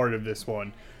question part of this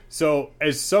one. So,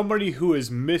 as somebody who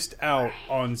has missed out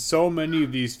on so many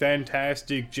of these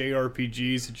fantastic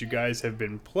JRPGs that you guys have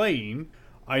been playing,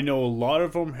 I know a lot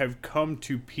of them have come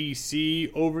to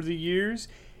PC over the years.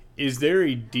 Is there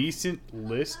a decent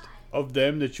list of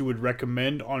them that you would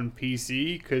recommend on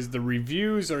PC? Because the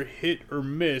reviews are hit or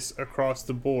miss across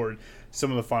the board.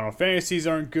 Some of the Final Fantasies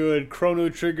aren't good. Chrono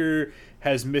Trigger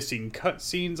has missing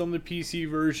cutscenes on the PC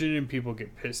version and people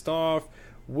get pissed off.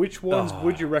 Which ones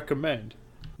would you recommend?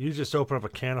 You just open up a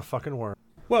can of fucking worms.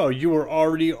 Well, you were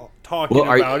already talking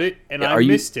about it, and I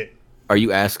missed it. Are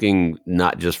you asking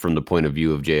not just from the point of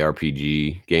view of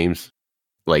JRPG games?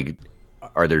 Like,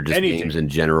 are there just Anything. games in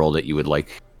general that you would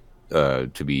like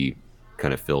to be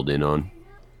kind of filled in on?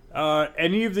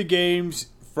 Any of the games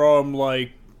from,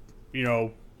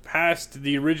 past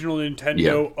the original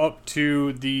Nintendo up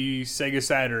to the Sega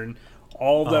Saturn,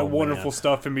 all that wonderful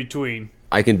stuff in between.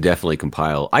 I could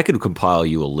compile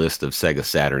you a list of Sega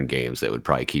Saturn games that would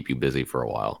probably keep you busy for a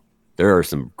while. There are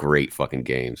some great fucking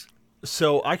games.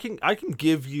 So I can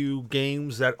give you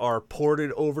games that are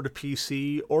ported over to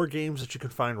PC or games that you can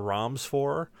find ROMs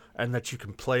for and that you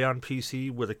can play on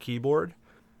PC with a keyboard.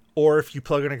 Or if you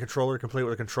plug in a controller, you can play it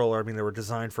with a controller. I mean, they were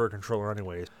designed for a controller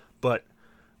anyways. But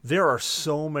there are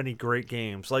so many great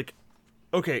games. Like,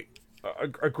 okay,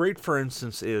 a great, for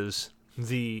instance, is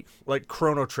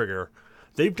Chrono Trigger.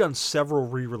 They've done several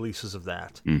re-releases of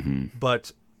that. Mm-hmm.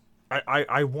 But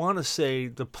I want to say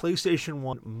the PlayStation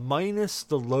 1 minus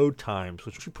the load times,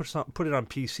 which you put it on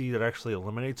PC that actually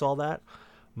eliminates all that,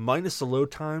 minus the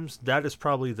load times, that is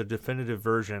probably the definitive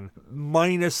version,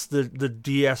 minus the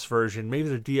DS version. Maybe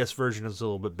the DS version is a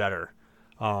little bit better.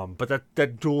 But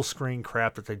that dual screen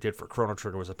crap that they did for Chrono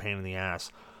Trigger was a pain in the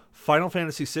ass. Final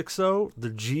Fantasy VI, though, the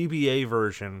GBA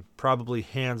version, probably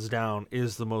hands down,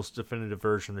 is the most definitive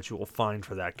version that you will find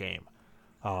for that game.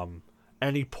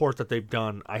 Any port that they've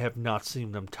done, I have not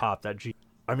seen them top that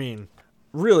I mean,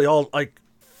 really,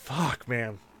 fuck,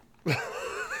 man.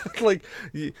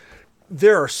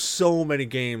 There are so many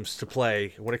games to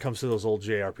play when it comes to those old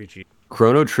JRPGs.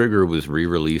 Chrono Trigger was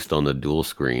re-released on the dual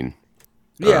screen.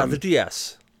 Yeah, the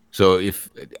DS. So if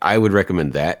I would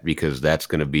recommend that because that's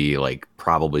going to be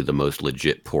probably the most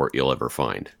legit port you'll ever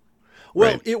find.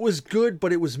 Well, right? It was good,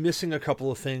 but it was missing a couple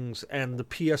of things, and the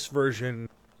PS version,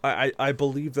 I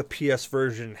believe the PS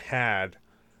version had,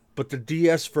 but the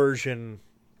DS version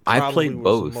I played was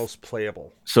both. The most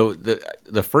playable. So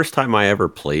the first time I ever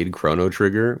played Chrono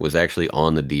Trigger was actually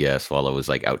on the DS while I was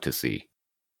out to sea,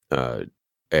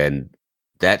 and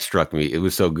that struck me. It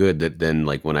was so good that then,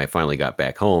 when I finally got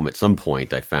back home, at some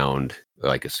point I found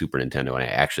a Super Nintendo and I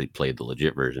actually played the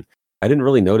legit version. I didn't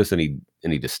really notice any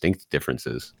distinct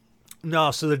differences. No,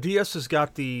 so the DS has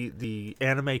got the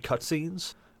anime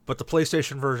cutscenes, but the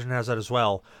PlayStation version has that as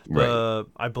well. Right.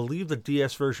 I believe the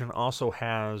DS version also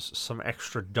has some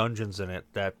extra dungeons in it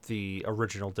that the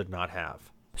original did not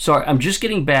have. Sorry, I'm just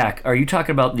getting back. Are you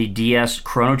talking about the DS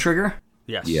Chrono Trigger?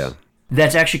 Yes. Yeah.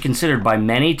 That's actually considered by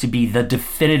many to be the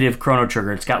definitive Chrono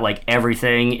Trigger. It's got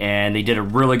everything, and they did a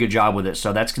really good job with it.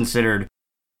 So that's considered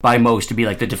by most to be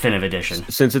the definitive edition.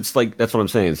 Since it's that's what I'm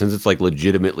saying. Since it's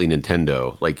legitimately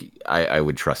Nintendo, I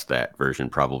would trust that version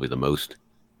probably the most.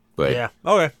 But yeah,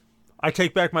 okay. I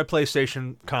take back my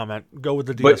PlayStation comment. Go with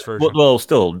the DS version. Well,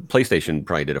 still, PlayStation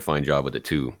probably did a fine job with it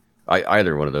too.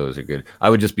 Either one of those are good. I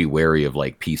would just be wary of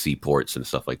PC ports and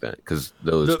stuff like that because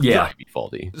those might be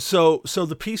faulty. So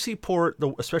the PC port,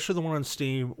 especially the one on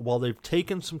Steam, while they've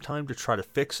taken some time to try to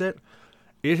fix it,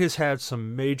 it has had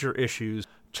some major issues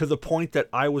to the point that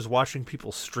I was watching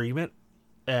people stream it,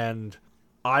 and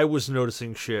I was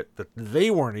noticing shit that they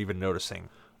weren't even noticing.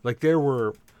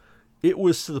 It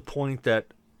was to the point that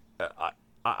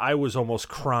I was almost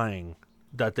crying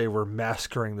that they were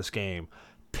massacring this game.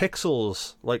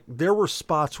 Pixels, there were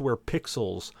spots where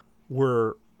pixels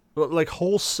were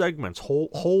whole segments,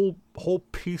 whole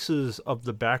pieces of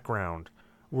the background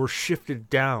were shifted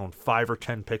down 5 or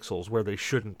 10 pixels where they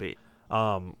shouldn't be.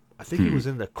 I think it was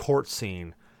in the court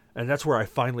scene, and that's where I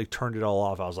finally turned it all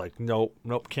off. I was like, nope,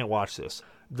 can't watch this.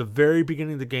 The very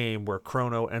beginning of the game where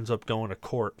Chrono ends up going to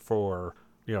court for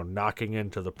knocking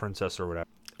into the princess or whatever.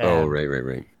 And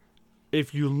right.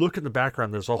 if you look in the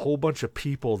background, there's a whole bunch of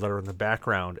people that are in the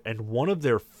background, and one of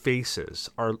their faces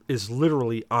is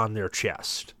literally on their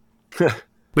chest.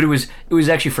 But it was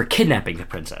actually for kidnapping the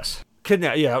princess.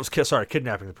 Kidnapping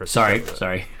the princess.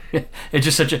 Sorry. It's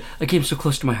just such a game so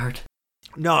close to my heart.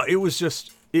 No, it was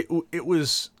just it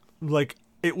was like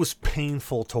it was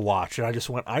painful to watch, and I just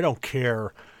went, I don't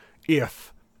care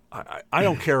if I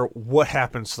don't care what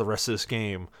happens to the rest of this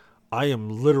game. I am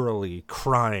literally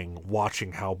crying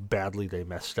watching how badly they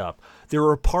messed up. There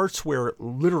were parts where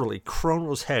literally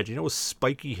Chrono's head, his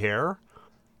spiky hair,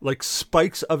 like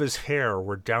spikes of his hair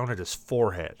were down at his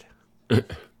forehead.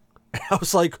 I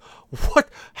was like, what?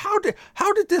 How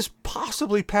did this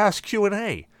possibly pass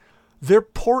Q&A? Their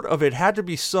port of it had to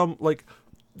be some, like,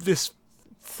 this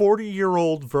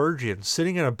 40-year-old virgin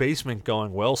sitting in a basement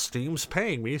going, well, Steam's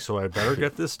paying me, so I better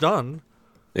get this done.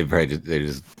 They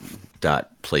just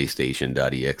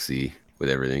 .playstation.exe with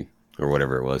everything, or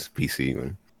whatever it was,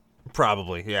 PC.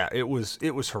 Probably, yeah. It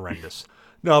was horrendous.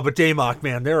 No, but Damok,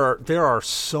 man, there are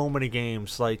so many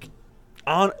games. Like,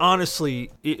 honestly,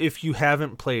 if you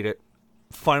haven't played it,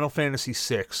 Final Fantasy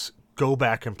VI, go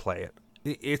back and play it.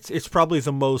 It's probably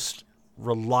the most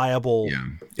reliable. Yeah,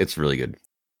 it's really good.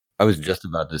 I was just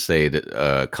about to say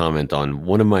that comment on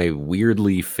one of my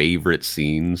weirdly favorite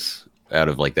scenes out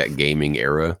of like that gaming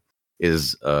era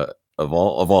is of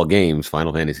all games,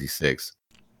 Final Fantasy VI.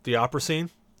 The opera scene?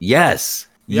 Yes.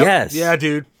 Yep. Yes. Yeah,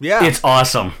 dude. Yeah. It's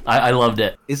awesome. I loved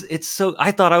it. It's so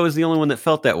I thought I was the only one that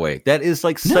felt that way. That is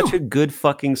like such a good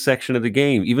fucking section of the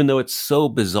game, even though it's so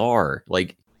bizarre.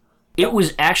 Like, it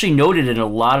was actually noted in a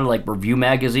lot of like review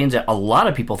magazines that a lot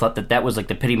of people thought that was like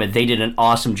the epitome. They did an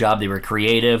awesome job. They were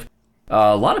creative.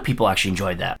 A lot of people actually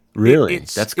enjoyed that. Really?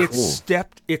 That's cool.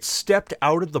 It stepped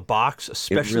out of the box,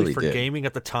 especially really for did. gaming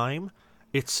at the time.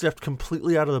 It stepped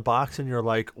completely out of the box, and you're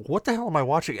like, what the hell am I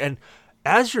watching? And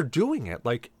as you're doing it,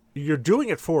 like, you're doing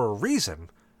it for a reason.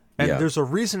 And there's a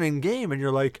reason in game, and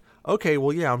you're like, okay,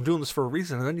 well, yeah, I'm doing this for a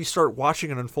reason. And then you start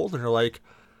watching it unfold, and you're like,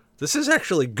 this is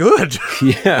actually good.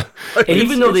 Yeah. Like, And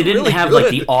even though they didn't really have good.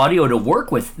 like the audio to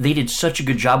work with, they did such a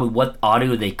good job with what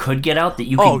audio they could get out that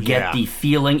you could get the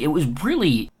feeling. It was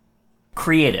really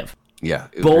creative. Yeah,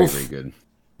 it was very, very good.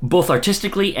 Both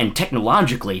artistically and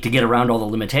technologically to get around all the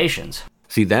limitations.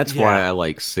 See, that's why I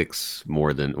like 6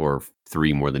 more than, or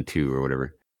 3 more than 2 or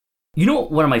whatever. You know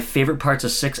what one of my favorite parts of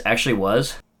 6 actually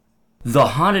was? The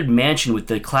haunted mansion with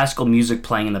the classical music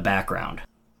playing in the background.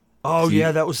 Oh,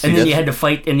 yeah, that was... And then you had to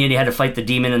fight the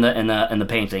demon in the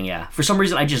painting, yeah. For some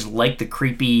reason, I just liked the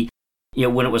creepy,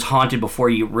 when it was haunted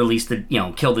before you released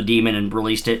killed the demon and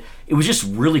released it. It was just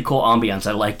really cool ambiance.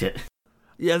 I liked it.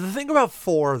 Yeah, the thing about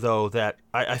 4, though, that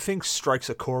I think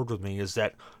strikes a chord with me is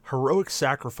that heroic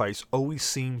sacrifice always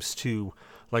seems to,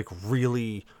 like,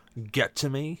 really get to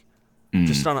me,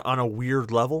 just on a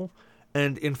weird level.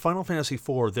 And in Final Fantasy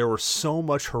IV, there was so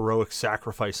much heroic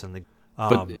sacrifice in the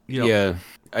yeah,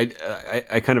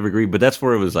 I kind of agree, but that's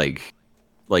where it was like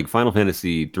Final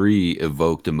Fantasy III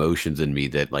evoked emotions in me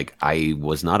that like I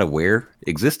was not aware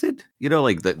existed.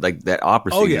 Like that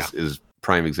opera scene is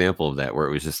prime example of that, where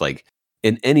it was just like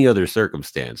in any other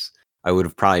circumstance, I would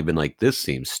have probably been like, this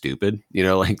seems stupid,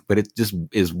 but it just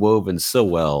is woven so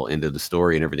well into the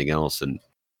story and everything else, and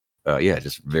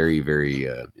just very, very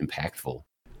impactful.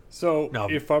 So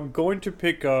if I'm going to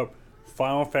pick up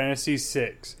Final Fantasy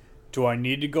VI, do I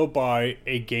need to go buy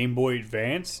a Game Boy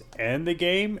Advance and the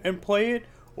game and play it?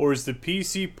 Or is the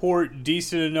PC port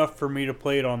decent enough for me to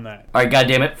play it on that? Alright,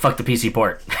 goddammit, fuck the PC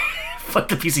port. Fuck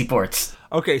the PC ports.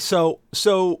 Okay, so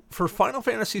for Final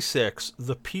Fantasy VI,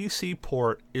 the PC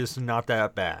port is not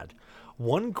that bad.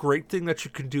 One great thing that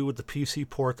you can do with the PC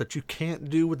port that you can't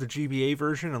do with the GBA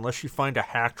version unless you find a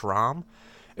hacked ROM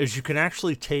is you can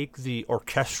actually take the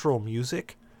orchestral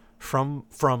music from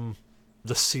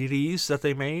the CDs that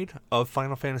they made of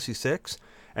Final Fantasy VI,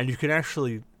 and you can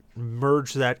actually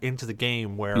merge that into the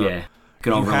game where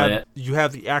you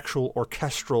have the actual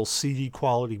orchestral CD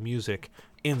quality music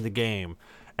in the game.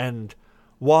 And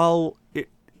while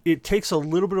it takes a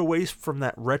little bit away from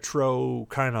that retro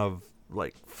kind of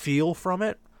like feel from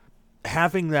it,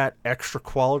 having that extra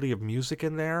quality of music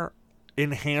in there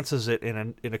enhances it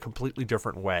in a completely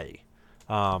different way.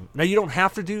 Now, you don't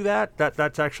have to do that.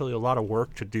 That's actually a lot of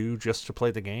work to do just to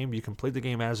play the game. You can play the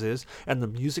game as is, and the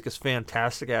music is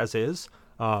fantastic as is.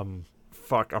 I'm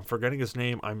forgetting his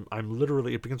name. I'm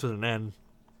literally, it begins with an N.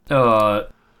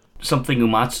 Something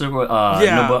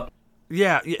Umatsu.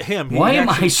 Him. Why am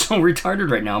I so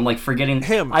retarded right now? I'm like forgetting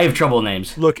him. I have trouble with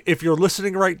names. Look, if you're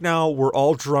listening right now, we're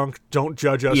all drunk. Don't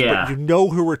judge us, but you know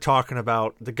who we're talking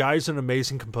about. The guy's an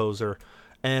amazing composer,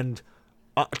 and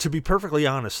to be perfectly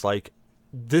honest, like,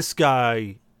 this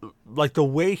guy, like the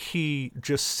way he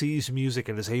just sees music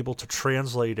and is able to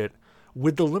translate it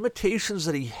with the limitations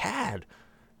that he had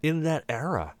in that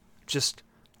era, just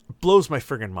blows my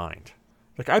friggin' mind.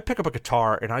 Like, I pick up a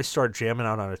guitar and I start jamming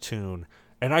out on a tune,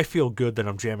 and I feel good that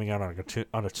I'm jamming out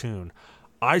on a tune.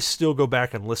 I still go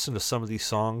back and listen to some of these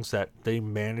songs that they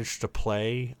managed to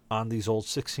play on these old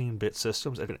 16-bit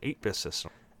systems and an 8-bit system,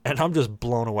 and I'm just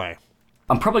blown away.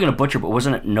 I'm probably going to butcher, but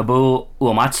wasn't it Nobuo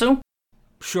Uematsu?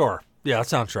 Sure. Yeah, that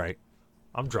sounds right.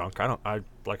 I'm drunk. I'm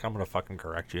going to fucking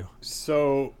correct you.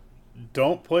 So,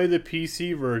 don't play the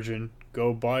PC version.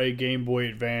 Go buy a Game Boy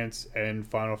Advance and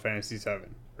Final Fantasy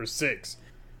 7 or 6.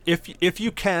 If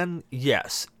you can,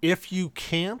 yes. If you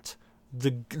can't,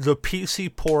 the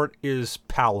PC port is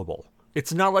palatable.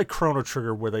 It's not like Chrono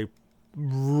Trigger where they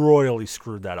royally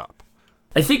screwed that up.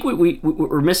 I think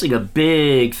we're missing a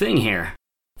big thing here.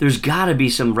 There's got to be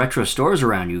some retro stores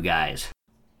around you guys.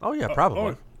 Oh, yeah,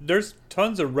 probably. There's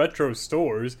tons of retro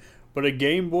stores, but a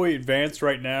Game Boy Advance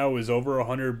right now is over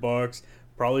 $100.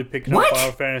 Probably picking up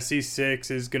Final Fantasy 6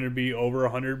 is going to be over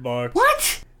 $100.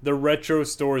 What? The retro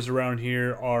stores around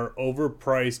here are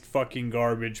overpriced fucking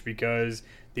garbage because...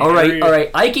 All right.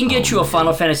 I can get you a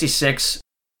Final Fantasy 6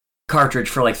 cartridge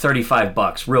for like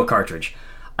 $35, real cartridge.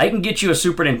 I can get you a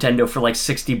Super Nintendo for like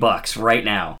 $60 right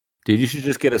now. Dude, you should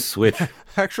just get a Switch.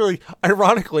 Actually,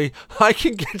 ironically, I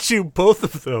can get you both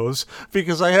of those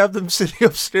because I have them sitting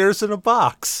upstairs in a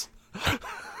box.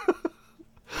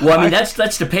 Well, I mean,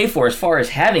 that's to pay for. As far as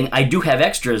having, I do have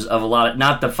extras of a lot of,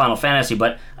 not the Final Fantasy,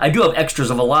 but I do have extras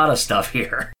of a lot of stuff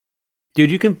here. Dude,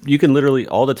 you can literally,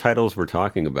 all the titles we're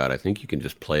talking about, I think you can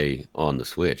just play on the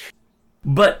Switch.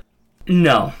 But,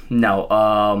 no,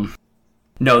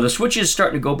 the Switch is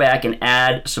starting to go back and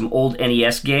add some old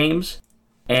NES games,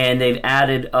 and they've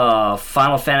added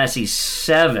Final Fantasy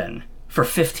VII for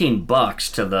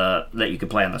 $15 to that you can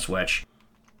play on the Switch.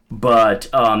 But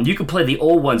you can play the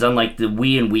old ones, unlike the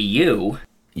Wii and Wii U.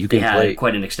 You can play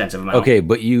quite an extensive amount. Okay,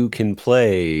 but you can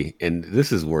play, and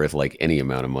this is worth like any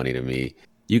amount of money to me.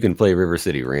 You can play River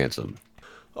City Ransom.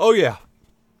 Oh yeah,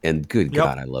 and good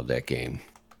God, I love that game.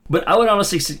 But I would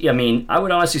honestly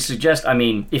suggest. I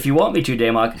mean, if you want me to,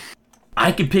 Damok,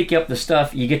 I could pick up the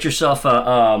stuff. You get yourself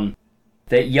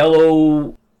that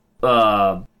yellow,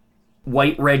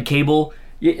 white, red cable.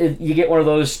 You get one of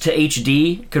those to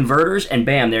HD converters, and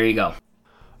bam, there you go.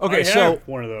 Okay, so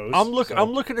one of those.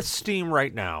 I'm looking at Steam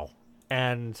right now,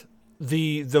 and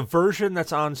the version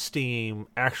that's on Steam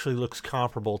actually looks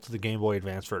comparable to the Game Boy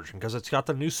Advance version because it's got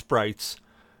the new sprites,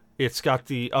 it's got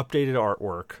the updated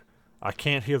artwork. I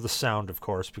can't hear the sound, of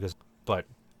course, but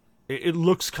it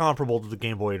looks comparable to the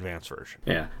Game Boy Advance version.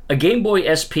 Yeah, a Game Boy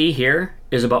SP here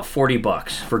is about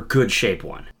 $40 for good shape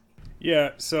one.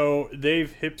 Yeah, so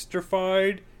they've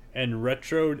hipsterfied and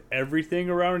retroed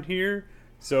everything around here.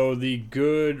 So the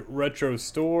good retro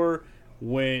store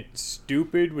went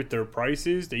stupid with their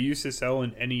prices. They used to sell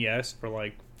an NES for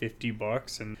like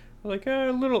 $50 and like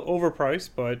a little overpriced,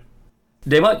 but...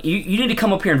 Damok, you need to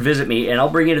come up here and visit me, and I'll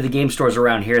bring you to the game stores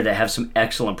around here that have some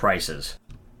excellent prices.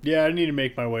 Yeah, I need to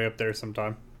make my way up there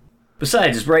sometime.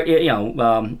 Besides, it's right,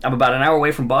 I'm about an hour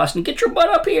away from Boston. Get your butt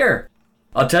up here!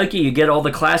 I'll tell you get all the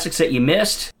classics that you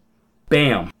missed.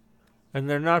 Bam. And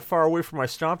they're not far away from my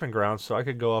stomping grounds, so I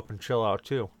could go up and chill out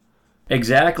too.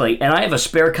 Exactly. And I have a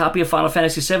spare copy of Final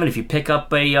Fantasy VII if you pick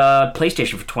up a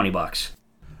PlayStation for $20.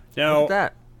 Now,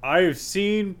 I've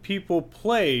seen people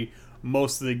play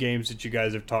most of the games that you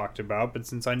guys have talked about, but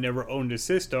since I never owned a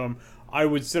system, I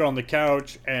would sit on the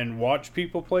couch and watch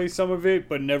people play some of it,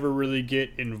 but never really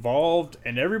get involved,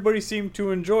 and everybody seemed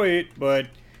to enjoy it, but...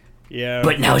 yeah.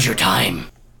 But now's your time.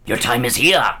 Your time is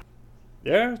here.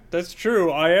 Yeah, that's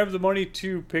true. I have the money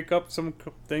to pick up some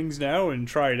things now and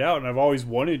try it out, and I've always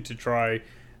wanted to try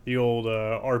the old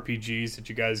RPGs that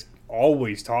you guys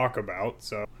always talk about.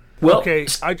 So, well, okay,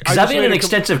 I've had an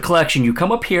extensive collection. You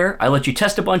come up here, I let you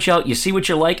test a bunch out, you see what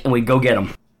you like, and we go get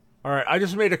them. All right, I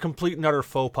just made a complete and utter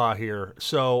faux pas here.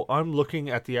 So I'm looking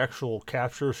at the actual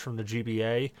captures from the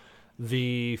GBA.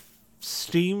 The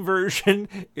Steam version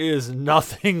is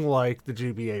nothing like the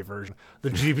GBA version.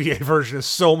 The GBA version is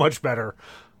so much better.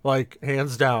 Like,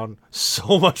 hands down,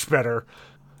 so much better.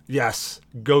 Yes,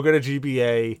 go get a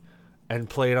GBA and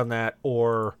play it on that,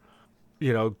 or,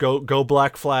 go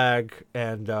Black Flag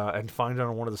and find it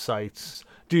on one of the sites.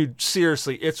 Dude,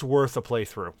 seriously, it's worth a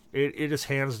playthrough. It is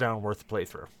hands down worth a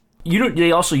playthrough.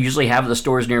 They also usually have the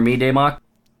stores near me, Damok.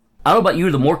 I don't know about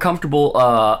you, the more comfortable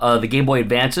the Game Boy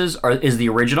Advances is the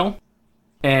original.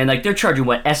 And they're charging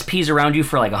SPs around you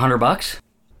for like $100?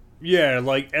 Yeah,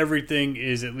 like everything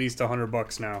is at least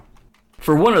 $100 now.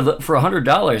 For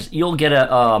 $100, you'll get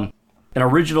a an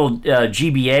original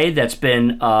GBA that's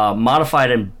been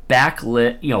modified and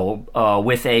backlit,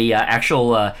 with a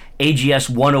actual AGS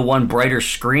 101 brighter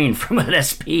screen from an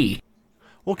SP.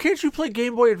 Well, can't you play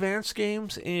Game Boy Advance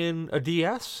games in a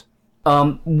DS?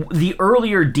 The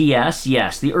earlier DS,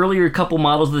 yes. The earlier couple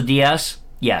models of the DS,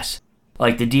 yes.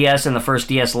 Like the DS and the first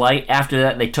DS Lite. After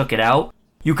that, they took it out.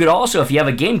 You could also, if you have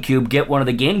a GameCube, get one of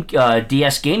the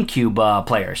DS GameCube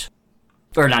players.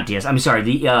 Or not DS, I'm sorry,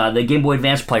 the Game Boy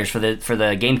Advance players for the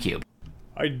GameCube.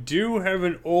 I do have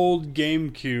an old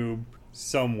GameCube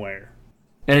somewhere.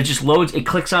 And it just loads, it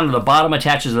clicks onto the bottom,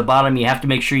 attaches to the bottom. You have to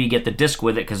make sure you get the disc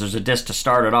with it because there's a disc to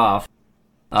start it off,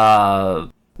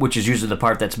 which is usually the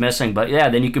part that's missing. But yeah,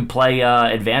 then you can play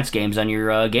advanced games on your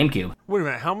GameCube. Wait a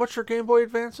minute, how much are Game Boy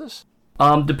Advances?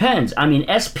 Depends. I mean,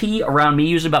 SP around me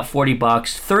usually about $40,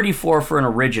 $34 for an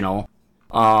original.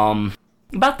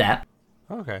 About that.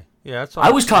 Okay, yeah, that's.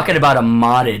 I was talking about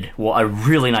a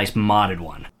really nice modded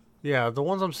one. Yeah, the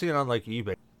ones I'm seeing on like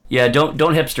eBay. Yeah, don't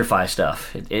hipsterify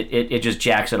stuff. It just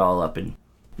jacks it all up and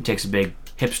it takes a big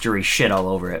hipstery shit all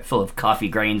over it, full of coffee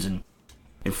grains and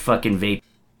fucking vape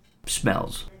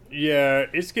smells. Yeah,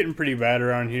 it's getting pretty bad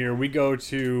around here. We go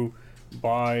to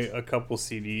buy a couple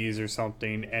CDs or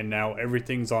something, and now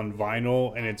everything's on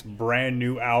vinyl, and it's brand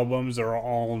new albums that are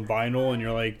all on vinyl, and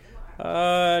you're like,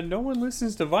 no one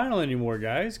listens to vinyl anymore,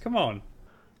 guys. Come on.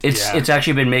 It's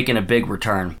actually been making a big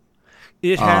return.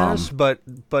 It has, but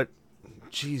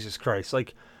Jesus Christ,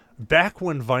 like back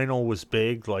when vinyl was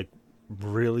big, like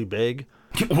really big,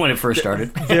 when it first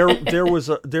started,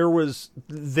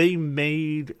 they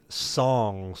made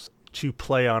songs to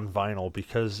play on vinyl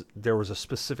because there was a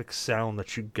specific sound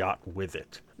that you got with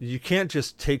it. You can't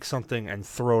just take something and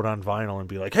throw it on vinyl and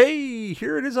be like, "Hey,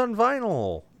 here it is on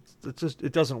vinyl."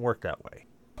 It doesn't work that way.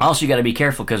 Also, you got to be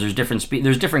careful because there's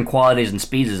different qualities and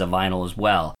speeds of vinyl as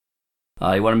well.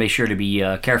 You want to make sure to be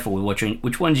careful with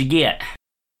which ones you get.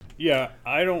 Yeah,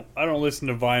 I don't listen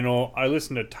to vinyl. I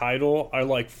listen to Tidal. I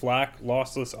like FLAC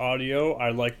lossless audio.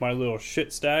 I like my little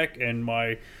shit stack and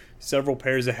my several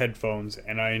pairs of headphones,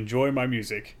 and I enjoy my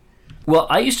music. Well,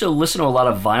 I used to listen to a lot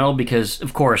of vinyl because,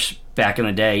 of course, back in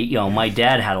the day, my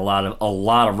dad had a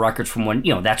lot of records from when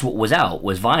that's what was out,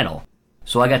 was vinyl.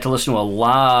 So I got to listen to a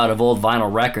lot of old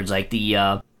vinyl records, like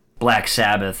the Black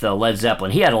Sabbath, Led Zeppelin.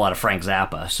 He had a lot of Frank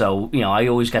Zappa, so I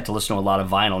always got to listen to a lot of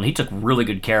vinyl, and he took really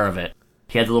good care of it.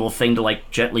 He had the little thing to like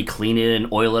gently clean it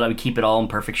and oil it up and keep it all in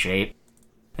perfect shape.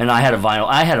 And I had a vinyl.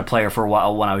 I had a player for a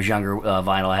while when I was younger.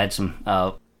 Vinyl. I had some,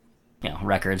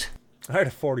 records. I had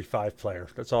a 45 player.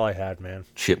 That's all I had, man.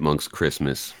 Chipmunk's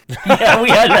Christmas. Yeah, we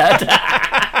had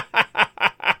that.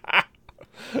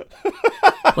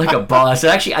 Like a boss.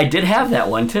 Actually, I did have that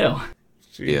one too.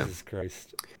 Jesus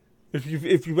Christ.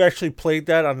 If you actually played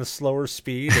that on the slower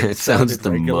speed, it sounds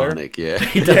demonic. Regular. Yeah,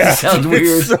 It does sound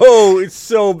weird. It's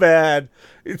so bad.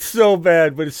 It's so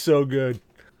bad, but it's so good.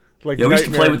 Like I used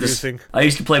to play with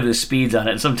the speeds on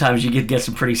it, and sometimes you could get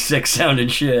some pretty sick sounding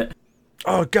shit.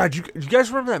 Oh God, you guys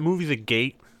remember that movie The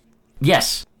Gate?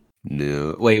 Yes.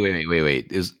 No, wait.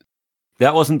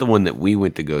 That wasn't the one that we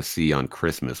went to go see on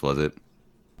Christmas, was it?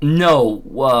 No.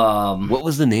 What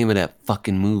was the name of that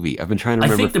fucking movie? I've been trying to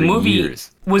remember I think the movie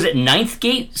years. Was it Ninth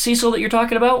Gate, Cecil, that you're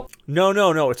talking about? No.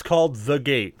 It's called The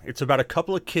Gate. It's about a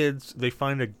couple of kids. They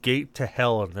find a gate to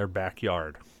hell in their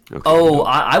backyard. Okay. Oh,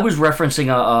 I was referencing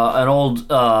an old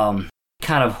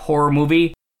kind of horror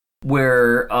movie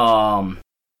where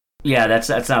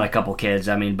that's not a couple kids.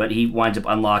 I mean, but he winds up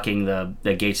unlocking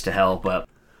the gates to hell. But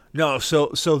no, so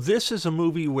this is a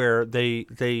movie where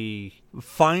they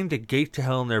find a gate to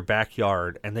hell in their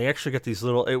backyard, and they actually get these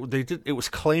little. It was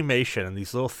claymation, and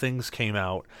these little things came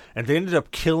out, and they ended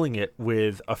up killing it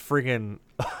with a friggin'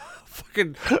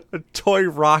 fucking toy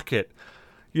rocket.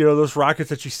 You know, those rockets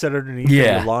that you set underneath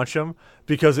and you launch them,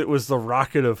 because it was the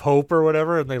rocket of hope or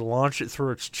whatever, and they launched it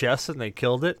through its chest and they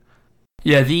killed it.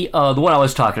 Yeah, the one I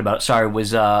was talking about,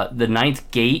 was the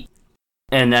Ninth Gate,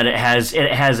 and that it has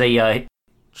a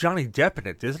Johnny Depp in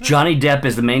it, isn't it? Johnny Depp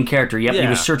is the main character. Yep, yeah. He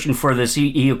was searching for this.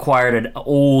 He acquired an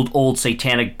old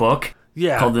satanic book.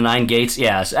 Yeah. Called The Nine Gates.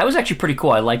 Yeah, so that was actually pretty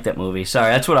cool. I liked that movie.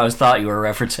 Sorry, that's what I thought you were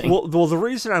referencing. Well, the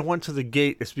reason I went to The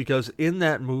Gate is because in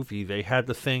that movie they had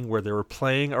the thing where they were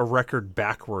playing a record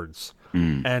backwards,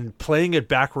 and playing it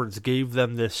backwards gave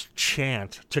them this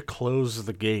chant to close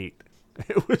the gate.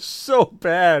 It was so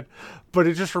bad, but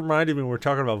it just reminded me, when we're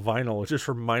talking about vinyl, it just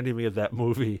reminded me of that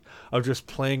movie, of just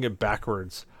playing it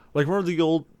backwards. Like, remember the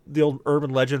old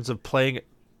urban legends of playing it?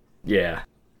 Yeah.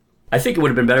 I think it would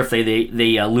have been better if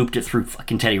they looped it through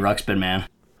fucking Teddy Ruxpin, man.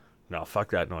 No,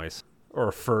 fuck that noise. Or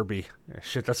a Furby.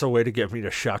 Shit, that's a way to get me to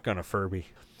shotgun a Furby.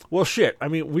 Well, shit. I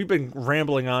mean, we've been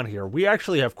rambling on here. We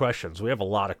actually have questions. We have a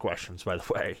lot of questions, by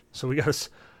the way. So we got to.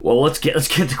 Well, let's get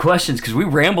to questions because we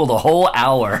rambled a whole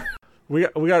hour. We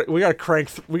got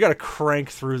to crank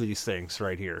through these things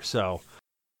right here. So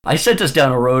I sent us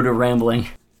down a road of rambling.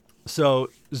 So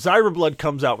Zyra Blood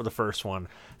comes out with the first one.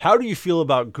 How do you feel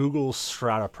about Google's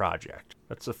Strata project?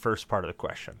 That's the first part of the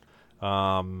question.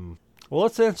 Well,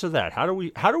 let's answer that. How do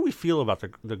we feel about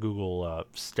the Google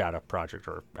Strata project,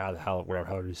 or how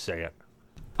do you say it?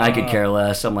 I could care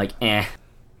less. I'm like, eh.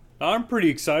 I'm pretty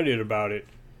excited about it.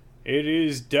 It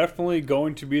is definitely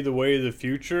going to be the way of the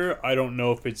future. I don't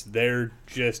know if it's there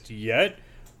just yet,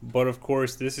 but of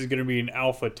course this is going to be an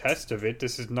alpha test of it.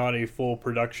 This is not a full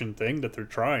production thing that they're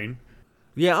trying.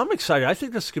 Yeah, I'm excited. I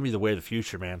think this is going to be the way of the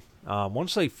future, man.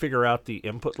 Once they figure out the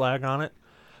input lag on it.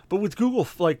 But with Google,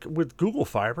 like with Google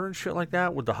Fiber and shit like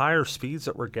that, with the higher speeds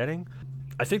that we're getting,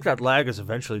 I think that lag is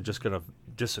eventually just going to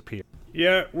disappear.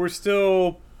 Yeah, we're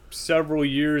still several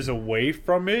years away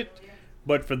from it,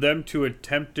 but for them to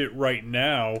attempt it right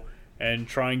now and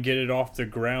try and get it off the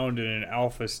ground in an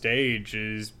alpha stage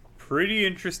is pretty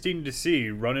interesting to see.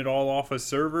 Run it all off a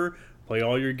server, play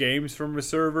all your games from a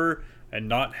server, and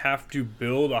not have to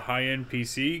build a high-end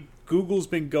PC. Google's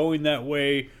been going that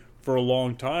way for a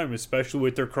long time, especially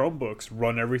with their Chromebooks.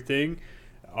 Run everything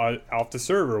off the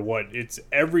server.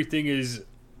 Everything is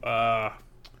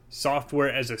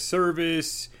software as a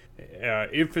service,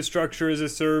 infrastructure as a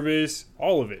service,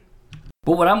 all of it.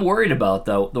 But what I'm worried about,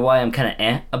 though, the why I'm kind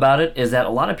of about it, is that a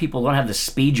lot of people don't have the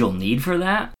speed you'll need for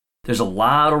that. There's a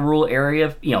lot of rural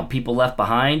area, people left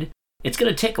behind. It's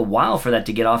going to take a while for that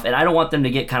to get off, and I don't want them to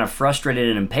get kind of frustrated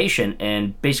and impatient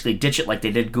and basically ditch it like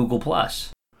they did Google+.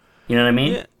 You know what I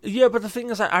mean? Yeah, but the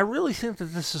thing is, I really think that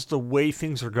this is the way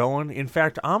things are going. In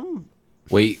fact,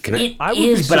 Wait, can It I would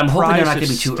is, be but I'm hoping they're not surprised going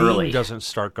to be too Steam early. doesn't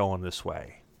start going this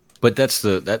way. But that's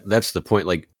the point.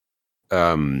 Like,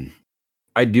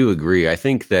 I do agree. I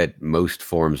think that most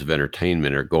forms of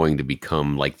entertainment are going to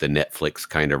become like the Netflix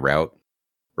kind of route,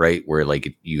 right? Where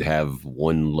like you have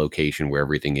one location where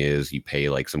everything is, you pay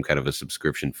like some kind of a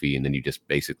subscription fee, and then you just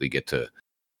basically get to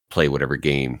play whatever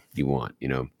game you want,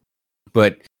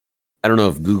 But I don't know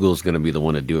if Google's going to be the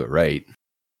one to do it right,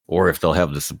 or if they'll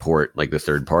have the support, like the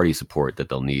third-party support that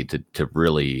they'll need to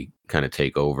really kind of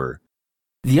take over.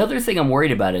 The other thing I'm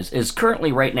worried about is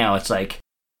currently right now, it's like,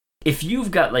 if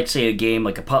you've got, like, say, a game,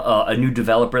 like a new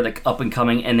developer that's up and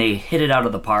coming, and they hit it out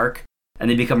of the park, and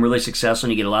they become really successful,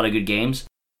 and you get a lot of good games,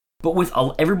 but with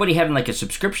everybody having, like, a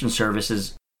subscription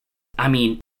services, I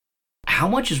mean, how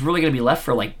much is really going to be left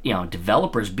for, like,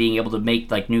 developers being able to make,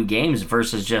 like, new games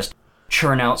versus just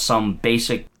churn out some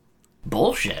basic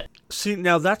bullshit? See,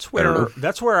 now that's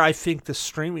where I think the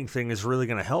streaming thing is really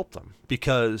going to help them,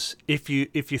 because if you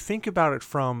think about it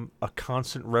from a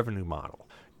constant revenue model,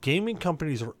 gaming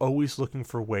companies are always looking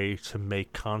for a way to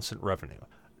make constant revenue.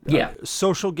 Yeah.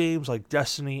 Social games like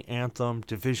Destiny, Anthem,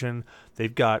 Division,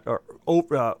 they've got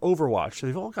Overwatch.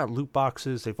 They've all got loot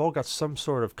boxes. They've all got some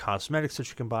sort of cosmetics that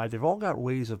you can buy. They've all got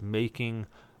ways of making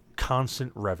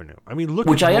constant revenue. I mean, look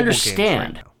Which at I mobile understand. games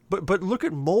right now. But look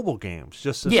at mobile games,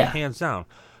 just as Yeah. hands down.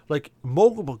 Like,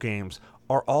 mobile games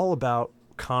are all about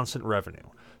constant revenue.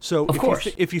 So Of course.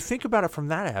 If you think about it from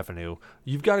that avenue,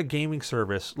 you've got a gaming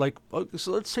service like,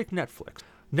 so let's take Netflix.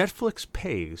 Netflix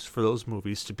pays for those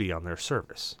movies to be on their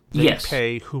service. They Yes.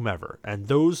 pay whomever, and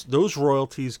those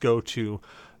royalties go to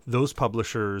those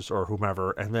publishers or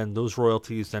whomever, and then those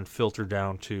royalties then filter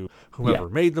down to whomever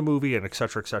made the movie, and et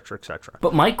cetera, et cetera, et cetera.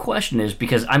 But my question is,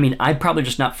 because, I mean, I'm probably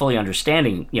just not fully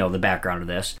understanding, the background of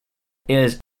this,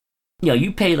 is,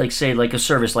 you pay, like, say, like a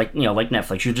service like, like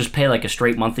Netflix, you just pay like a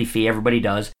straight monthly fee, everybody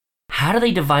does. How do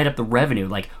they divide up the revenue?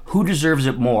 Like, who deserves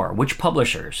it more? Which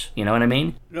publishers? You know what I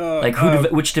mean?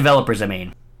 Which developers, I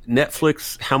mean?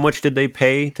 Netflix, how much did they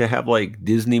pay to have like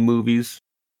Disney movies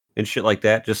and shit like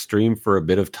that just stream for a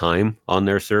bit of time on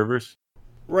their servers?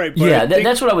 Right. But Yeah,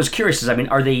 that's what I was curious. Is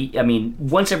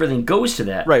once everything goes to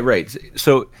that, Right.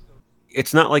 So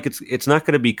it's not like it's not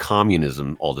going to be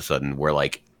communism all of a sudden, where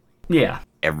like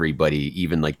everybody,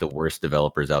 even like the worst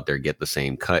developers out there, get the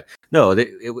same cut. No,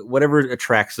 whatever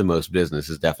attracts the most business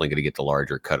is definitely going to get the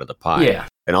larger cut of the pie. Yeah.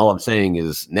 And all I'm saying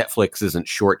is Netflix isn't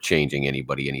shortchanging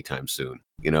anybody anytime soon.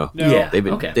 No, they've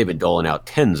been doling out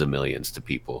tens of millions to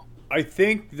people. I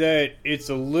think that it's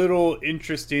a little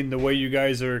interesting the way you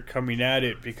guys are coming at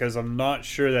it, because I'm not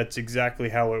sure that's exactly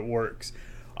how it works.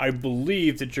 I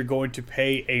believe that you're going to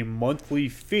pay a monthly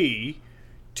fee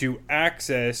to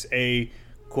access a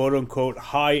quote-unquote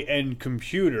high-end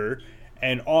computer,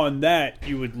 and on that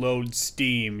you would load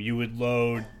Steam, you would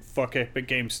load fuck Epic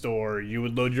Game Store, you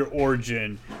would load your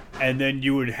Origin, and then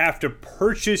you would have to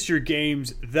purchase your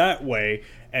games that way,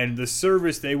 and the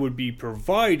service they would be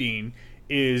providing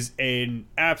is an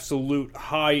absolute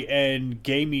high-end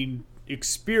gaming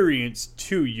experience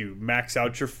to you. Max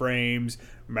out your frames,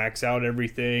 max out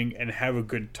everything, and have a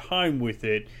good time with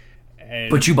it.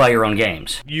 But you buy your own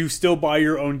games. You still buy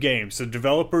your own games. So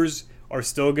developers are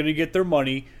still going to get their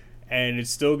money, and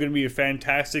it's still going to be a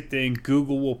fantastic thing.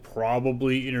 Google will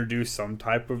probably introduce some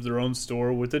type of their own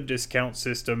store with a discount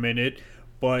system in it.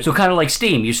 But so kind of like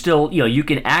Steam, you still, you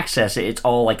can access it. It's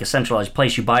all like a centralized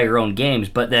place. You buy your own games,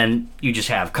 but then you just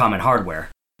have common hardware.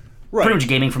 Right. Pretty much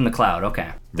gaming from the cloud,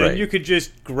 okay. Then you could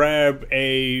just grab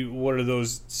one of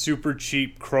those super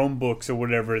cheap Chromebooks or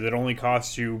whatever that only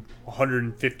costs you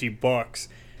 $150,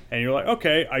 and you're like,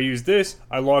 okay, I use this,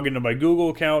 I log into my Google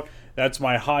account, that's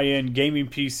my high-end gaming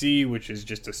PC, which is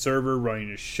just a server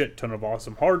running a shit ton of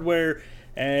awesome hardware,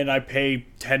 and I pay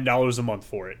 $10 a month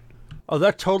for it. Oh,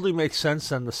 that totally makes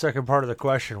sense in the second part of the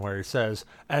question where he says,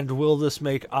 and will this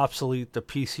make obsolete the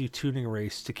PC tuning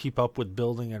race to keep up with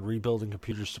building and rebuilding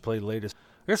computers to play the latest?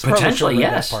 I guess potentially,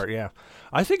 yes. That part, yeah.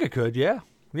 I think it could, yeah.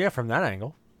 Yeah, from that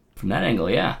angle. From that angle,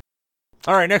 yeah.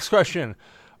 All right, next question.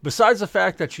 Besides the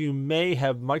fact that you may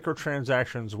have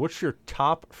microtransactions, what's your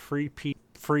top free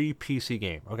PC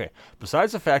game? Okay,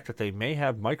 besides the fact that they may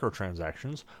have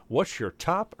microtransactions, what's your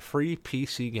top free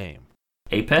PC game?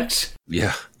 Apex?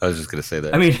 Yeah, I was just going to say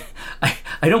that. I mean,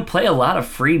 I don't play a lot of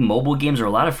free mobile games or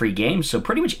a lot of free games, so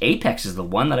pretty much Apex is the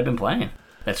one that I've been playing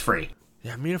that's free.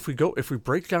 Yeah, I mean, if we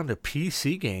break down to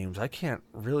PC games, I can't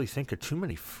really think of too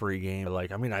many free games.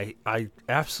 Like, I mean, I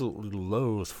absolutely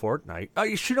loathe Fortnite.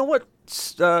 You know what?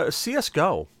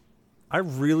 CSGO. I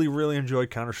really, really enjoyed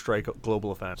Counter-Strike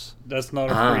Global Offense. That's not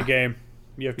a free game.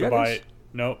 You have to buy it.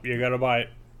 Nope, you gotta buy it.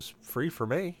 It's free for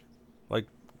me. Like,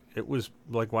 it was,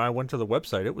 like, when I went to the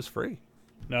website, it was free.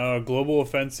 No, Global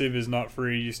Offensive is not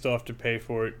free. You still have to pay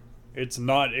for it. It's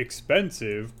not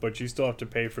expensive, but you still have to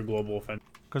pay for Global Offensive.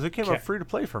 Because it came out free to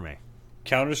play for me.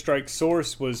 Counter-Strike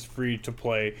Source was free to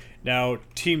play. Now,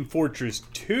 Team Fortress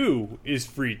 2 is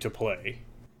free to play.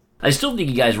 I still think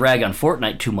you guys rag on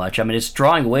Fortnite too much. I mean, it's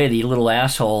drawing away the little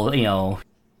asshole,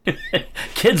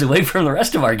 kids away from the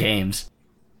rest of our games.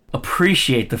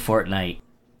 Appreciate the Fortnite.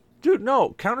 Dude,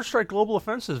 no. Counter-Strike Global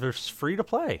Offensive is free to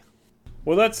play.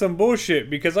 Well, that's some bullshit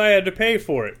because I had to pay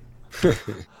for it.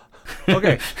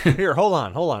 Okay, here, hold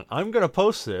on. I'm going to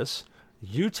post this.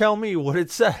 You tell me what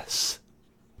it says.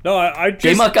 No, I just...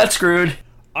 Damok got screwed.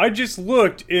 I just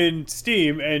looked in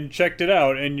Steam and checked it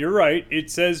out, and you're right, it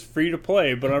says free to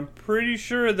play, but I'm pretty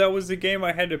sure that was the game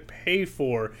I had to pay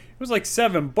for. It was like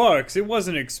 $7. It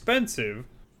wasn't expensive.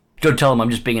 Go tell him I'm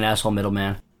just being an asshole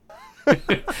middleman.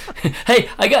 Hey,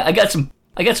 I got some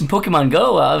Pokemon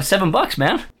Go, $7,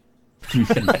 man.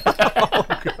 Oh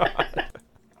God.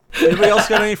 Anybody else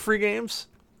got any free games?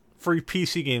 Free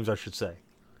PC games, I should say.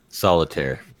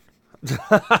 Solitaire.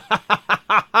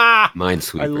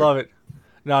 Minesweeper. I love it.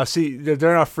 No, see,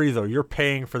 they're not free though. You're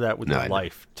paying for that with your I know.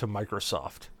 life to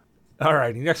Microsoft. All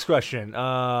right, next question.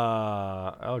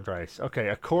 Dries. Okay,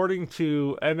 according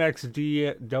to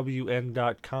mxdwn.com,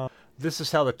 this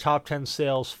is how the top 10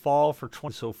 sales fall for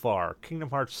 20 so far. Kingdom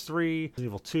Hearts 3, Resident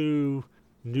Evil 2,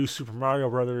 New Super Mario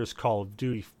Bros., Call of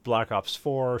Duty, Black Ops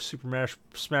 4, Super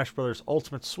Smash Bros.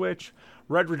 Ultimate Switch,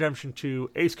 Red Redemption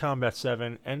 2, Ace Combat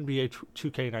 7, NBA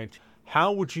 2K19.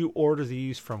 How would you order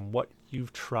these from what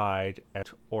you've tried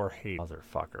or hate,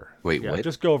 motherfucker? Wait, what?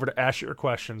 Just go over to ask your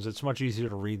questions. It's much easier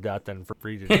to read that than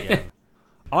read it again.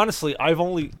 Honestly, I've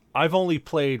only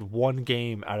played one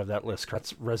game out of that list.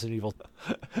 That's Resident Evil.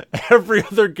 Every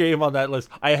other game on that list.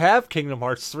 I have Kingdom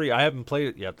Hearts 3. I haven't played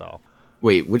it yet, though.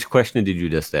 Wait, which question did you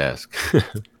just ask?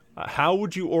 How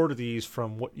would you order these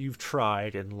from what you've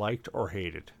tried and liked or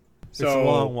hated? So, it's a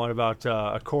long one about,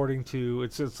 according to...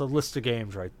 It's a list of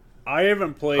games, right? I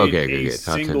haven't played a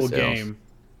Top 10 single sales. game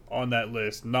on that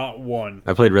list. Not one.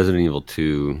 I played Resident Evil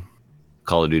 2,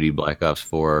 Call of Duty Black Ops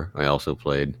 4. I also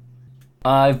played.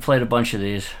 I've played a bunch of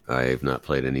these. I have not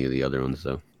played any of the other ones,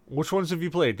 though. Which ones have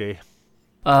you played, Dave?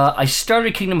 I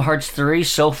started Kingdom Hearts 3.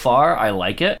 So far, I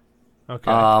like it.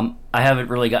 Okay. I haven't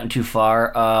really gotten too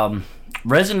far.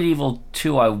 Resident Evil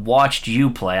 2, I watched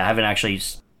you play. I haven't actually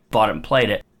bought it and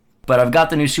played it. But I've got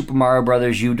the new Super Mario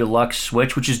Bros. U Deluxe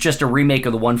Switch, which is just a remake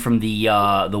of the one from the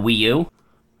Wii U.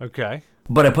 Okay.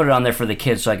 But I put it on there for the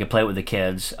kids so I could play it with the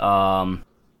kids.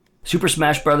 Super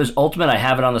Smash Bros. Ultimate, I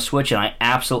have it on the Switch, and I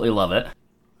absolutely love it.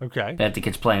 Okay. I had the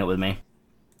kids playing it with me.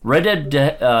 Red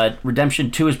Dead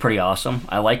Redemption 2 is pretty awesome.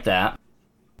 I like that.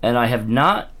 And I have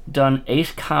not done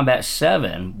Ace Combat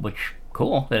 7, which,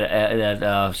 cool,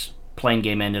 that playing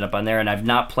game ended up on there, and I've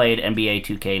not played NBA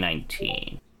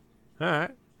 2K19. All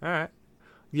right.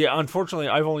 Yeah, unfortunately,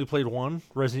 I've only played one,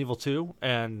 Resident Evil 2,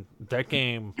 and that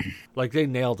game, like, they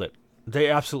nailed it. They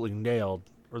absolutely nailed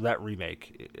that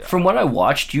remake. From what I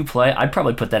watched you play, I'd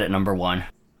probably put that at number 1.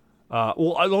 The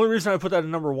only reason I put that at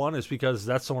number 1 is because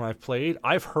that's the one I've played.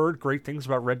 I've heard great things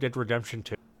about Red Dead Redemption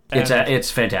 2.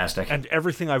 It's fantastic. And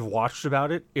everything I've watched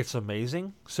about it, it's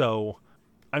amazing. So,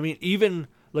 I mean, even,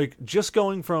 like, just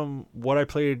going from what I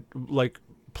played, like,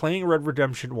 playing Red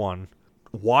Redemption 1,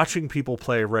 watching people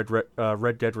play Red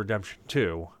Dead Redemption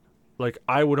 2, like,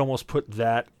 I would almost put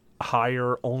that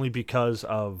higher only because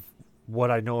of what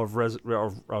I know of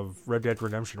Red Dead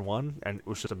Redemption 1, and it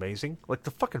was just amazing. Like,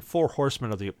 the fucking four horses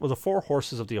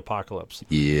of the apocalypse.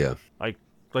 Yeah. Like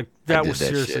that was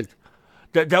seriously...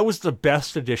 That was the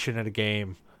best addition in a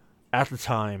game at the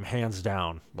time, hands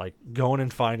down. Like, going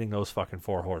and finding those fucking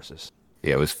four horses.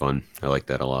 Yeah, it was fun. I like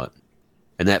that a lot.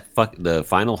 And the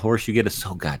final horse you get is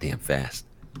so goddamn fast.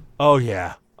 Oh,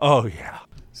 yeah.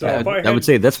 So I would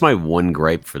say that's my one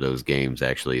gripe for those games,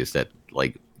 actually, is that,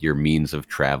 like, your means of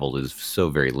travel is so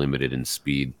very limited in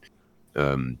speed.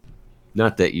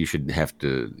 Not that you shouldn't have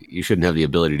the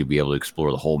ability to be able to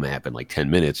explore the whole map in, like, 10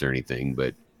 minutes or anything,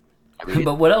 but... I mean,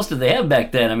 but what else did they have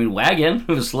back then? I mean, wagon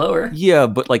was slower. Yeah,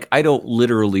 but, like, I don't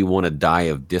literally want to die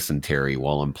of dysentery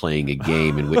while I'm playing a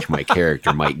game in which my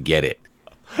character might get it.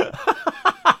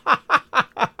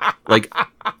 Like,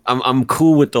 I'm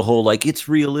cool with the whole, like, it's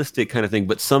realistic kind of thing,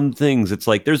 but some things, it's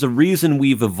like, there's a reason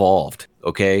we've evolved,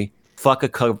 okay? Fuck a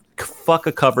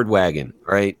covered wagon,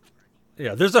 right?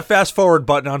 Yeah, there's a fast forward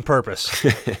button on purpose.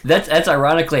 That's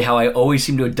ironically how I always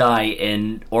seem to die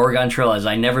in Oregon Trail, as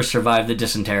I never survive the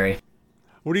dysentery.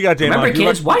 What do you got, Damok? Remember,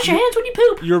 kids, wash your hands when you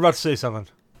poop. You were about to say something.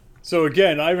 So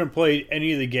again, I haven't played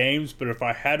any of the games, but if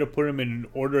I had to put them in an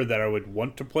order that I would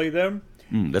want to play them,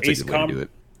 that's a good way to do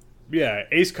it. Yeah,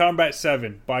 Ace Combat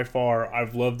 7, by far.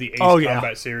 I've loved the Ace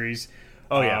Combat series.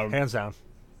 Oh, yeah, hands down.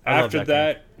 After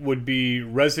that would be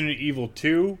Resident Evil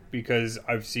 2, because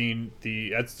I've seen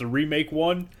that's the remake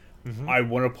one. Mm-hmm. I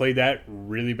want to play that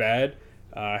really bad.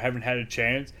 I haven't had a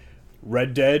chance.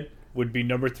 Red Dead would be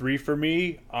number 3 for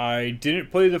me. I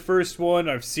didn't play the first one.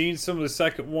 I've seen some of the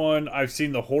second one. I've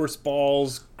seen the horse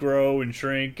balls grow and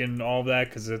shrink and all that,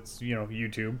 because it's,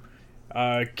 YouTube.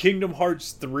 Kingdom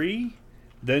Hearts 3,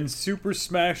 then Super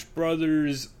Smash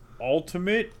Brothers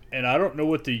Ultimate, and I don't know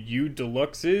what the U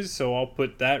Deluxe is, so I'll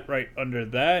put that right under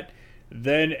that.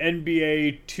 Then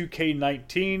NBA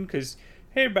 2K19, because,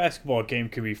 hey, a basketball game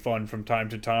can be fun from time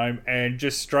to time, and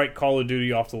just strike Call of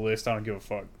Duty off the list. I don't give a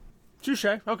fuck. Touche.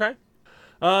 Okay.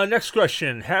 Next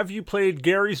question. Have you played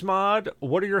Gary's Mod?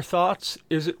 What are your thoughts?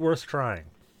 Is it worth trying?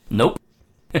 Nope.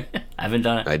 I haven't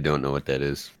done it. I don't know what that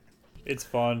is. It's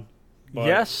fun.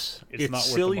 Yes, it's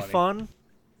silly fun.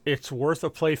 It's worth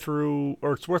a playthrough,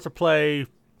 or it's worth a play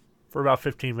for about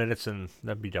 15 minutes and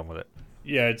then be done with it.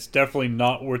 Yeah, it's definitely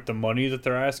not worth the money that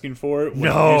they're asking for it.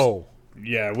 No.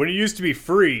 When it used to be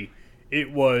free,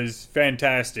 it was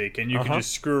fantastic, and you could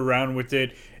just screw around with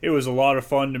it. It was a lot of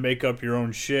fun to make up your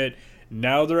own shit.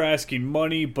 Now they're asking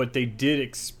money, but they did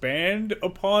expand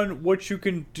upon what you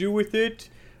can do with it.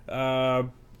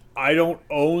 I don't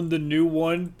own the new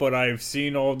one, but I've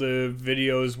seen all the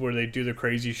videos where they do the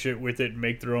crazy shit with it and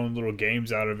make their own little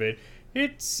games out of it.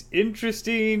 It's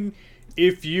interesting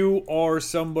if you are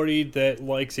somebody that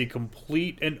likes a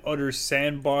complete and utter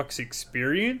sandbox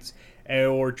experience,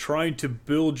 or trying to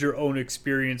build your own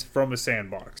experience from a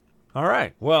sandbox. All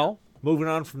right. Well, moving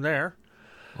on from there.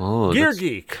 Oh, Gear that's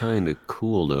Geek. Kind of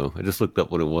cool, though. I just looked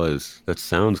up what it was. That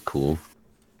sounds cool.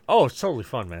 Oh, it's totally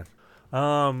fun, man.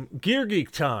 Gear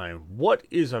Geek time. What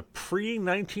is a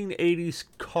pre-1980s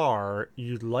car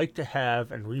you'd like to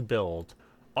have and rebuild?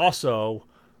 Also,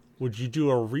 would you do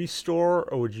a restore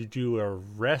or would you do a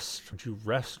rest? Would you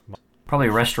rest? Probably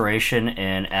restoration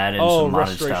and add in some modded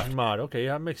restoration stuff. mod. Okay,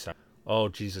 yeah, that makes sense. Oh,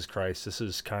 Jesus Christ. This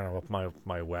is kind of up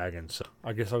my wagon, so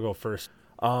I guess I'll go first.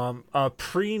 A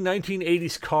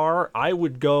pre-1980s car, I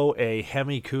would go a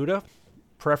Hemi Cuda,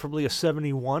 preferably a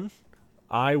 71.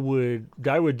 I would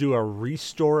do a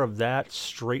restore of that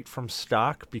straight from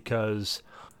stock because,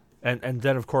 and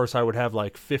then of course I would have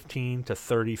like 15 to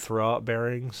 30 throwout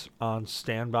bearings on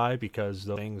standby because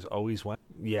those things always went.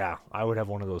 Yeah, I would have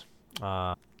one of those.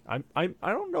 I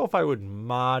don't know if I would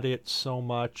mod it so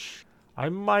much. I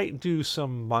might do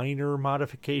some minor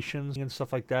modifications and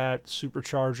stuff like that.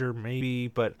 Supercharger maybe,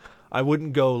 but I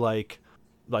wouldn't go like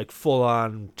full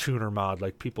on tuner mod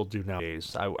like people do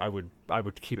nowadays. I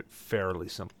would keep it fairly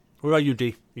simple. What about you,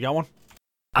 D? You got one?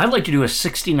 I'd like to do a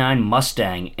 69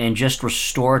 Mustang and just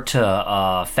restore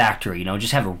to factory,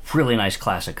 just have a really nice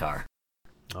classic car.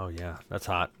 Oh, yeah. That's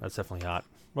hot. That's definitely hot.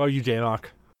 Well, you, Damok?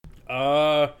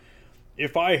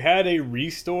 If I had a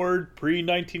restored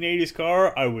pre-1980s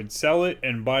car, I would sell it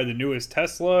and buy the newest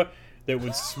Tesla that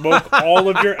would smoke all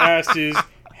of your asses,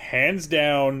 hands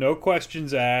down, no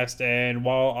questions asked, and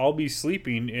while I'll be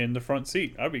sleeping in the front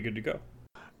seat, I'd be good to go.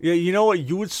 Yeah, you know what?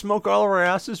 You would smoke all of our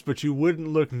asses, but you wouldn't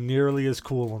look nearly as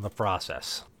cool in the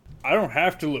process. I don't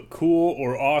have to look cool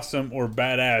or awesome or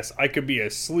badass. I could be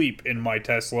asleep in my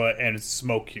Tesla and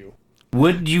smoke you.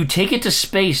 Would you take it to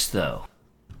space, though?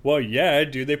 Well, yeah,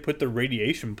 dude. They put the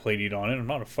radiation plating on it. I'm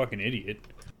not a fucking idiot.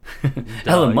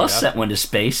 Elon Musk sent one to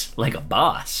space like a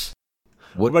boss.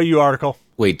 What about you, Article?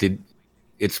 Wait,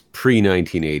 it's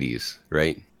pre-1980s,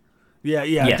 right? Yeah.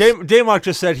 Yes. Damok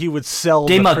just said he would sell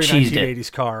the Damok cheesed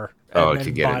pre-1980s car and then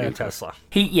to get buy a a new Tesla.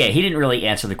 He didn't really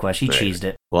answer the question. He cheesed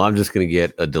it. Well, I'm just going to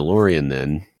get a DeLorean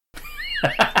then.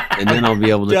 And then I'll be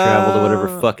able to travel to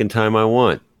whatever fucking time I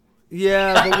want.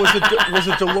 Yeah, but was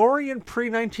a DeLorean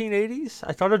pre-1980s?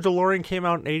 I thought a DeLorean came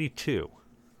out in 82.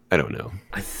 I don't know.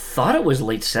 I thought it was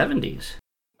late 70s.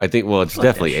 I think, well, it's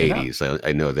definitely that shit 80s.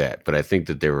 I know that. But I think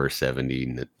that there were 70,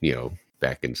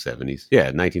 back in 70s.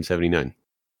 Yeah, 1979.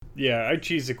 Yeah, I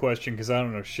cheese the question because I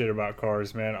don't know shit about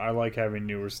cars, man. I like having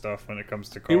newer stuff when it comes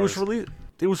to cars. It was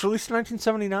released in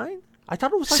 1979? I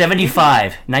thought it was like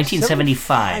 75.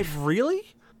 1975. 75,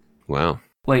 really? Wow.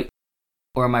 Wait,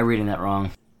 or am I reading that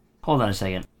wrong? Hold on a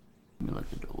second. Let me look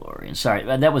at the DeLorean. Sorry,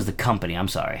 that was the company. I'm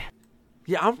sorry.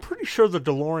 Yeah, I'm pretty sure the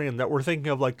DeLorean that we're thinking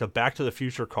of, like the Back to the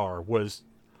Future car, was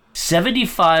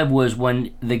 75 was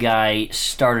when the guy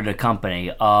started a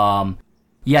company.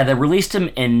 Yeah, they released him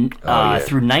in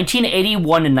through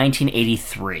 1981 and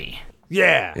 1983.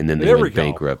 Yeah. And then they went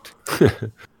bankrupt.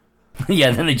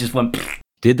 Yeah, then they just went.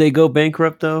 Did they go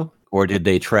bankrupt, though? Or did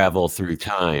they travel through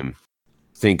time?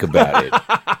 Think about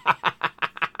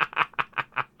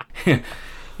it.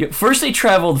 First they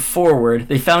traveled forward.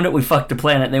 They found out we fucked the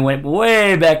planet. And they went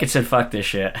way back and said, fuck this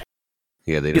shit.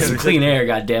 Yeah, they Get did. some clean air,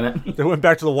 goddammit. They went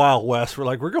back to the Wild West. We're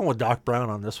like, we're going with Doc Brown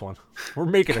on this one. We're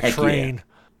making a train. Yeah.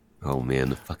 Oh,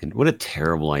 man, what a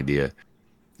terrible idea.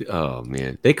 Oh,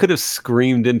 man. They could have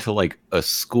screamed into, like, a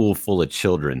school full of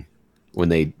children when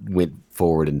they went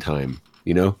forward in time,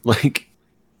 Like,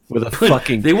 with a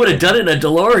fucking... They would have done it in a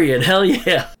DeLorean, hell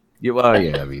yeah. Yeah, well,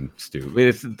 yeah, I mean, stupid.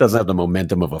 It doesn't have the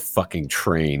momentum of a fucking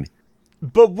train.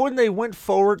 But when they went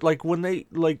forward, when they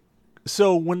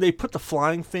put the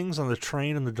flying things on the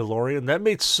train and the DeLorean, that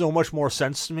made so much more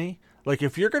sense to me. Like,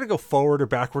 if you're going to go forward or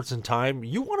backwards in time,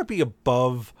 you want to be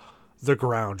above the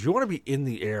ground. You want to be in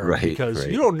the air, right, because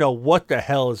you don't know what the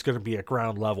hell is going to be at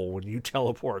ground level when you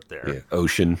teleport there. Yeah,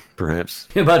 ocean, perhaps.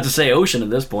 You're about to say ocean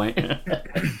at this point.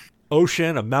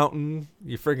 Ocean, a mountain,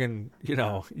 you friggin',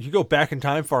 you go back in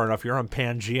time far enough, you're on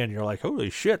Pangea and you're like, holy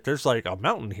shit, there's like a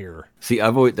mountain here. See,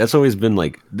 that's always been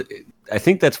like, I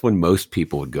think that's when most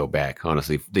people would go back,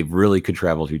 honestly. If they really could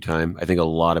travel through time, I think a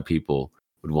lot of people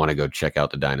would want to go check out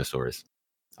the dinosaurs.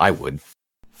 I would.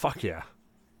 Fuck yeah.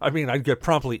 I mean, I'd get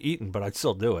promptly eaten, but I'd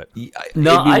still do it.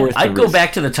 No, I'd go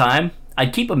back to the time.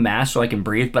 I'd keep a mask so I can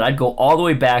breathe, but I'd go all the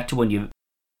way back to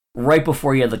right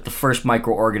before you had like the first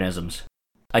microorganisms.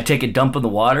 I'd take a dump in the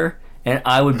water, and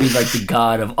I would be like the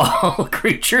god of all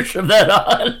creatures from that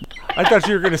on. I thought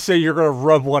you were going to say you're going to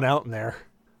rub one out in there.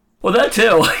 Well, that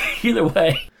too. Either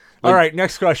way. All right,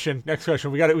 next question. We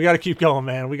got to keep going,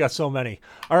 man. We got so many.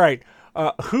 All right,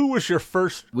 who was your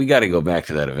first? We got to go back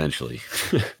to that eventually.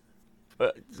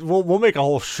 We'll make a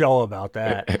whole show about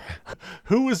that.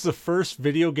 Who was the first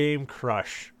video game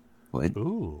crush? What?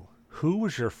 Ooh, who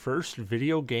was your first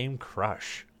video game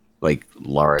crush? Like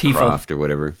Lara Tifa. Croft or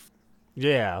whatever.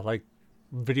 Yeah, like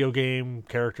video game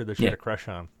character that you had a crush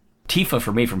on. Tifa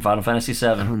for me from Final Fantasy VII.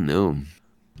 I don't know.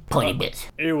 Pointy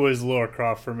bit. It was Lara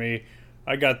Croft for me.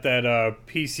 I got that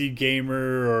PC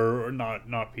gamer or not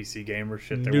PC gamer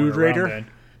shit. That Nude went around Raider? then.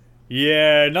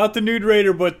 Yeah, not the Nude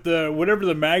Raider, but the whatever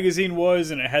the magazine was,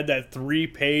 and it had that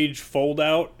 3-page fold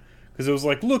out because it was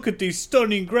like, look at these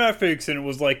stunning graphics, and it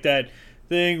was like that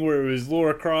thing where it was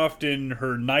Lara Croft in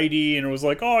her nightie, and it was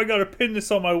like, oh, I gotta pin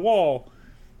this on my wall.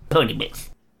 Pony bit.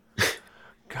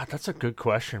 God, that's a good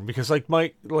question, because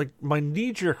my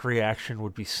knee-jerk reaction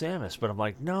would be Samus, but I'm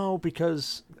like, no,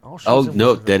 because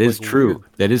that is true. Weird.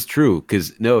 That is true,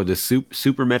 because the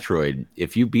Super Metroid,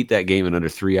 if you beat that game in under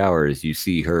 3 hours, you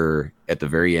see her at the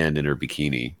very end in her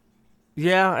bikini.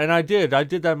 Yeah, and I did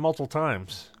that multiple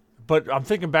times, but I'm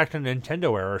thinking back to the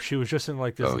Nintendo era. She was just in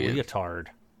like this leotard,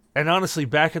 and honestly,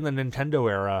 back in the Nintendo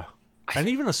era, And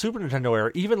even the Super Nintendo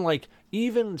era,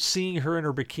 even seeing her in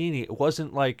her bikini, it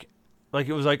wasn't like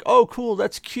it was like, oh, cool,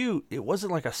 that's cute. It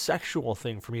wasn't like a sexual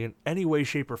thing for me in any way,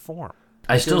 shape, or form.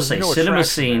 I still say cinema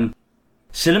scene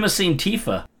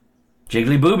Tifa.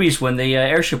 Jiggly boobies when the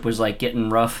airship was like getting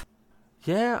rough.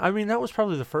 Yeah, I mean, that was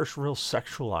probably the first real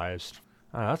sexualized.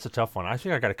 That's a tough one. I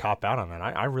think I got to cop out on that.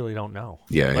 I really don't know.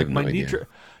 Yeah, I like have no my idea.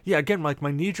 again, like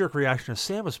my knee-jerk reaction is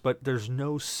Samus, but there's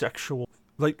no sexual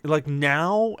like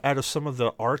now out of some of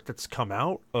the art that's come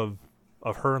out of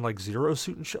her in like Zero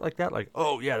Suit and shit like that, like,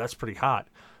 oh yeah, that's pretty hot,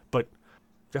 but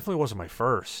definitely wasn't my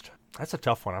first. That's a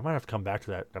tough one. I might have to come back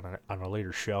to that on a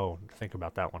later show and think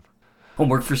about that one.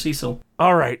 Homework for Cecil.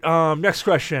 All right. Next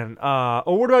question.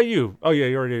 What about you? Oh yeah,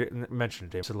 you already mentioned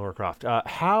it, Dave. Said Laura Croft.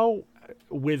 How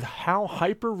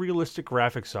hyper realistic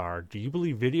graphics are, do you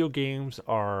believe video games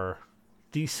are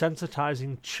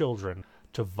desensitizing children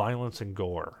to violence and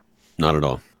gore? Not at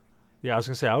all. Yeah, I was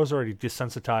gonna say I was already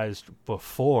desensitized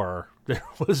before there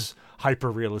was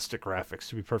hyper realistic graphics.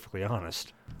 To be perfectly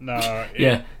honest. No.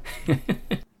 Yeah.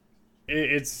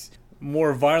 It's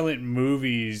more violent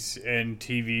movies and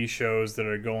TV shows that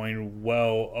are going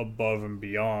well above and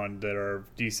beyond that are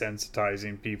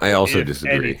desensitizing people. I also if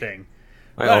disagree. Anything.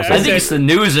 I think it's the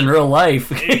news in real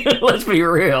life. Let's be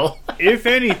real. If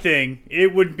anything,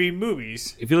 it would be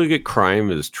movies. If you look at crime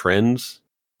as trends,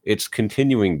 it's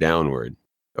continuing downward.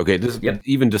 Okay,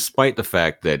 even despite the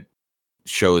fact that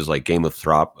shows like Game of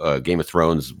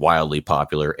Thrones wildly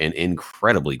popular and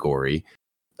incredibly gory,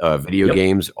 video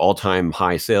games all-time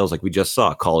high sales, like we just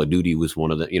saw, Call of Duty was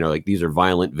one of the, like these are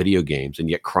violent video games, and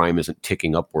yet crime isn't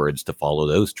ticking upwards to follow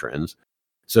those trends.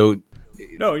 So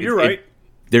no, you're right.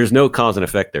 There's no cause and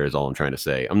effect there is all I'm trying to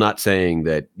say. I'm not saying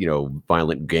that,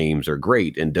 violent games are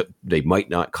great and they might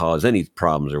not cause any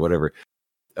problems or whatever.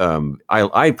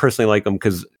 I personally like them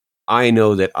because I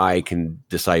know that I can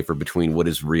decipher between what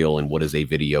is real and what is a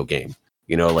video game.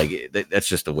 That's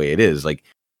just the way it is. Like,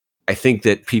 I think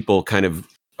that people kind of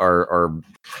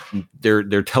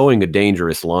they're towing a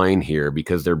dangerous line here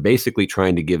because they're basically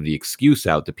trying to give the excuse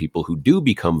out to people who do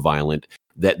become violent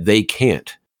that they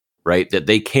can't, right? That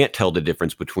they can't tell the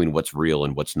difference between what's real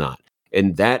and what's not.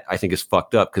 And that, I think, is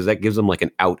fucked up because that gives them like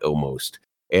an out almost.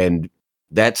 And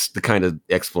that's the kind of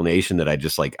explanation that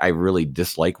I really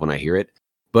dislike when I hear it.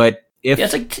 But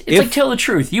it's like tell the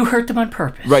truth. You hurt them on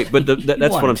purpose. Right, but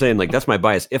that's what I'm saying. Like, that's my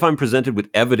bias. If I'm presented with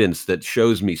evidence that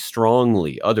shows me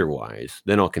strongly otherwise,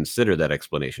 then I'll consider that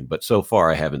explanation. But so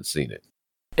far, I haven't seen it.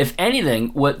 If anything,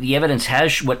 what the evidence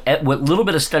has, what little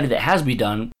bit of study that has been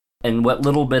done, and what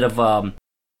little bit of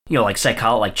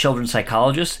like children's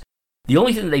psychologists, the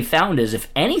only thing that they found is, if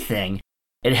anything,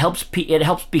 it helps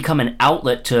become an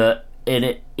outlet to.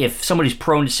 And if somebody's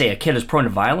prone to, say, a kid is prone to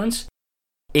violence,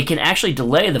 it can actually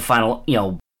delay the final,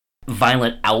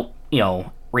 violent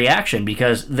reaction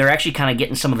because they're actually kind of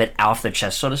getting some of it off their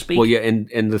chest, so to speak. Well, yeah,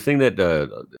 and the thing that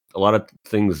a lot of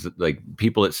things like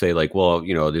people that say like, well,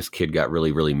 this kid got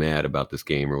really, really mad about this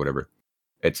game or whatever.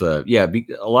 It's a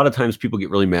lot of times people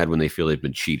get really mad when they feel they've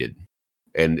been cheated,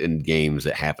 and in games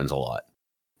that happens a lot.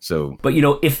 So, but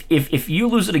if you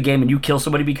lose at a game and you kill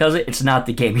somebody because of it, it's not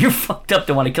the game. You're fucked up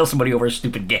to want to kill somebody over a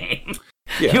stupid game.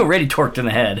 Yeah. You're already torqued in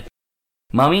the head.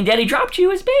 Mommy and Daddy dropped you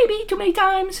as baby too many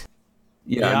times.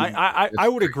 Yeah, I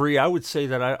would agree. I would say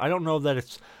that I don't know that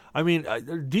it's. I mean,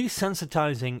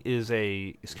 desensitizing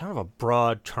is kind of a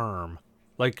broad term.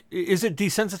 Like, is it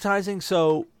desensitizing?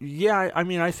 So yeah, I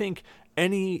mean, I think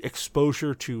any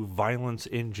exposure to violence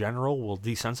in general will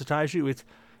desensitize you.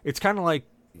 It's kind of like.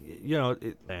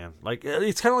 It's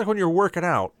kind of like when you're working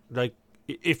out. Like,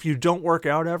 if you don't work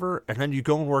out ever and then you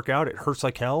go and work out, it hurts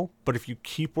like hell. But if you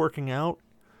keep working out,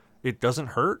 it doesn't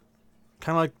hurt.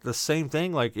 Kind of like the same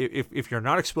thing. Like, if you're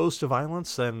not exposed to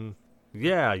violence, then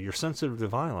yeah, you're sensitive to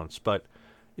violence. But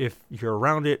if you're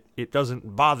around it, it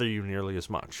doesn't bother you nearly as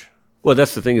much. Well,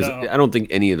 that's the thing is, I don't think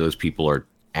any of those people are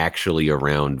actually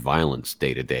around violence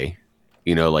day to day.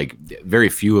 Like, very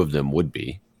few of them would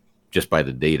be, just by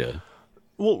the data.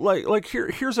 Well, like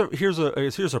here's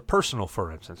a personal,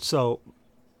 for instance. So,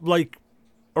 like,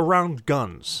 around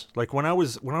guns. Like, when I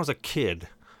was a kid,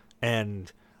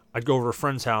 and I'd go over to a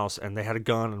friend's house and they had a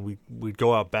gun, and we'd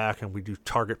go out back and we'd do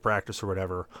target practice or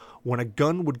whatever. When a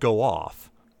gun would go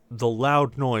off, the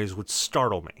loud noise would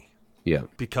startle me. Yeah.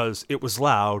 Because it was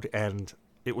loud and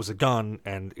it was a gun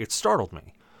and it startled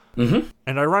me. Mm-hmm.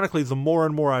 And ironically, the more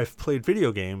and more I've played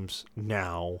video games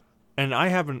now, and I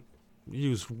haven't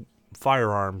used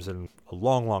firearms in a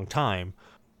long, long time,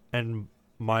 and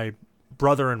my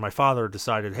brother and my father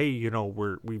decided, hey,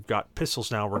 we've got pistols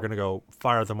now, we're going to go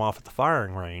fire them off at the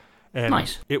firing range. And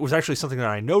Nice. it was actually something that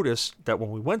I noticed that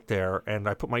when we went there and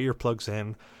I put my earplugs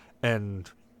in and,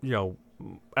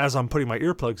 as I'm putting my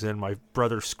earplugs in, my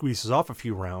brother squeezes off a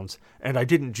few rounds and I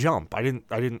didn't jump. I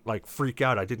didn't like freak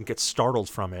out. I didn't get startled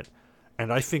from it.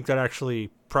 And I think that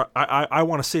actually, I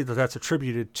want to say that that's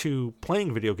attributed to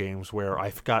playing video games where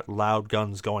I've got loud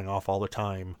guns going off all the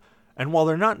time. And while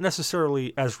they're not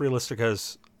necessarily as realistic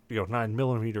as,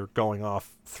 9mm going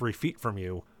off 3 feet from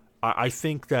you, I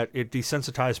think that it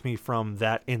desensitized me from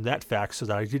that in that fact so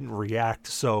that I didn't react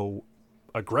so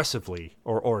aggressively,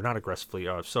 or not aggressively,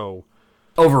 so...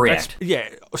 Overreact.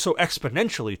 So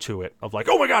exponentially to it, of like,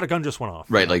 oh my god, a gun just went off.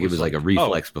 Right, like it was like a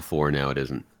reflex before, now it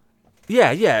isn't.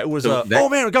 Yeah, it was So oh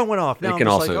man, a gun went off. Now I'm just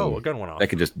like, also, a gun went off. That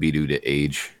could just be due to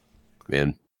age,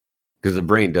 man. Because the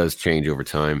brain does change over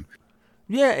time.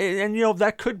 Yeah, and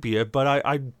that could be it, but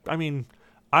I mean,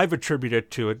 I've attributed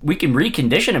it to it. We can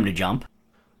recondition him to jump.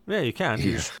 Yeah, you can.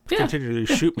 You just Yeah. continue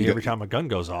to shoot me every time a gun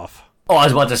goes off. Oh, I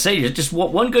was about to say, just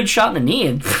one good shot in the knee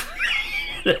and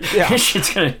Yeah. this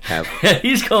shit's gonna...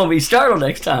 He's gonna be startled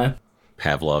next time.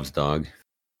 Pavlov's dog.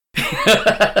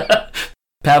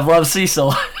 Pavlov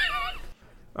Cecil.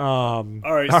 All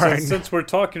right, since we're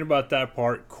talking about that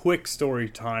part, quick story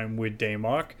time with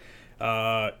Damok.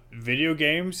 Video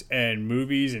games and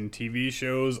movies and TV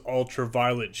shows,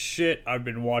 ultraviolet shit. I've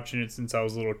been watching it since I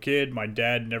was a little kid. My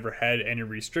dad never had any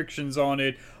restrictions on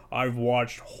it. I've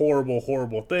watched horrible,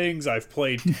 horrible things. I've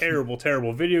played terrible,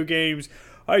 terrible video games.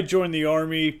 I joined the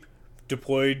army,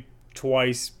 deployed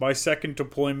twice. My second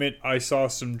deployment, I saw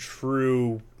some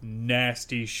true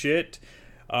nasty shit.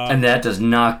 And that does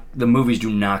not... The movies do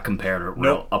not compare to real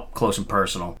Nope. up close and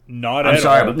personal. Not I'm at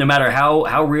sorry, all. but no matter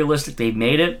how realistic they've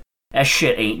made it, that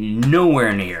shit ain't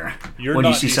nowhere near You're when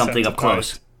you not see something up desensitized.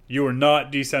 close. You are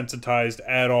not desensitized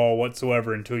at all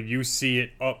whatsoever until you see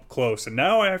it up close. And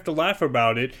now I have to laugh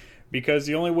about it because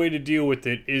the only way to deal with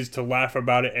it is to laugh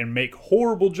about it and make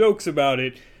horrible jokes about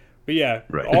it. But yeah,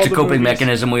 Right. all It's a the coping movies-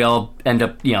 mechanism we all end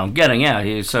up,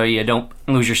 getting, so you don't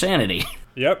lose your sanity.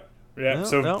 Yep. Yeah. No,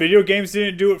 So no. video games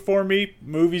didn't do it for me.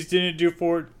 Movies didn't do it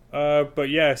for it. But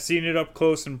yeah, seeing it up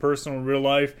close and personal in real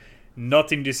life,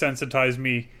 nothing desensitized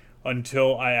me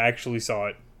until I actually saw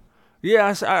it.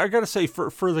 Yeah, I gotta say,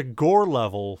 for the gore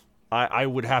level, I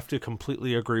would have to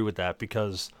completely agree with that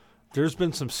because there's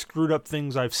been some screwed up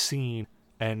things I've seen,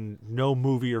 and no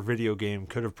movie or video game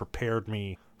could have prepared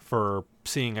me for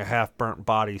seeing a half-burnt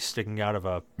body sticking out of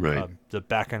the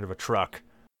back end of a truck.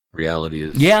 Reality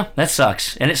is Yeah, that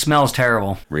sucks. And it smells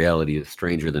terrible. reality is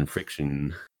stranger than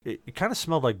fiction. It kind of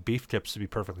smelled like beef tips, to be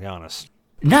perfectly honest.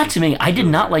 Not to me. I did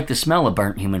not like the smell of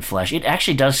burnt human flesh. It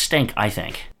actually does stink, I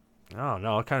think. Oh,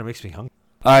 no, it kind of makes me hungry.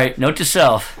 All right, note to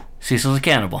self. Cecil's a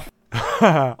cannibal.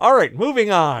 All right,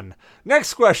 moving on.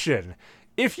 Next question.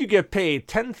 If you get paid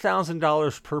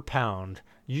 $10,000 per pound,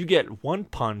 you get one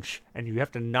punch, and you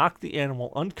have to knock the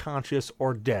animal unconscious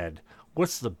or dead.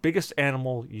 What's the biggest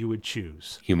animal you would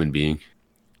choose? Human being.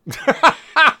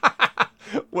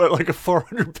 What, like a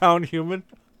 400-pound human?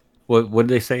 What did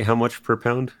they say? How much per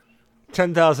pound?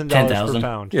 $10,000 per $10,000.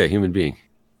 pound. Yeah, human being.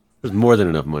 There's more than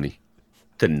enough money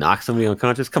to knock somebody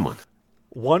unconscious. Come on.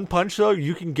 One punch, though?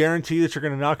 You can guarantee that you're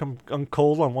going to knock him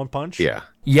cold on one punch? Yeah,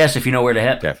 Yes, if you know where to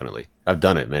hit. definitely. I've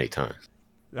done it many times.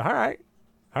 All right.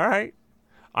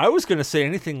 I was going to say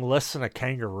anything less than a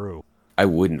kangaroo. I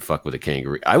wouldn't fuck with a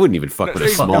kangaroo. I wouldn't even fuck with a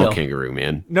Fuck small no. kangaroo,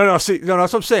 man. No, that's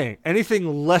what I'm saying.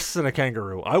 Anything less than a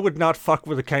kangaroo. I would not fuck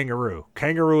with a kangaroo.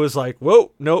 Kangaroo is like,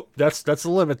 whoa, nope, that's the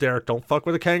limit there. Don't fuck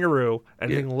with a kangaroo.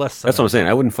 Anything less than That's what I'm saying.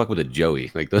 I wouldn't fuck with a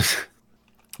joey. Like those.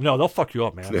 No, they'll fuck you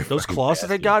up, man. They're Those fucking claws that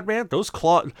they nasty. got, man, those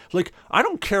claws. Like, I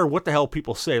don't care what the hell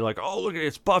people say. Like, oh, look at it,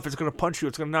 it's buff, it's going to punch you,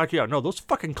 it's going to knock you out. No, those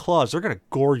fucking claws, they're going to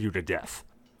gore you to death.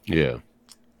 Yeah.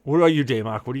 What about you,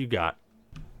 Damok? What do you got?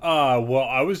 Well,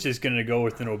 I was just going to go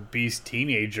with an obese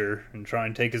teenager and try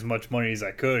and take as much money as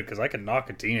I could because I could knock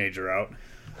a teenager out.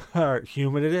 All right,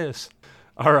 human it is.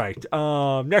 All right,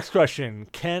 next question.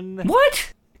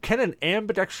 What? Can an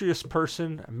ambidextrous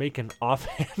person make an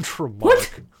offhand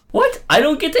remark? What? I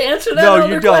don't get to answer that No,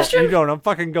 other you don't. question? You don't. I'm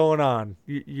fucking going on.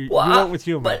 You Well, went with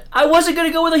human. But I wasn't going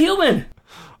to go with a human.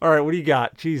 All right, what do you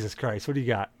got? Jesus Christ, what do you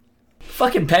got?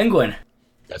 Fucking penguin.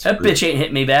 That's That rude. bitch ain't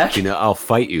hit me back. You know, I'll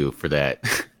fight you for that.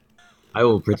 I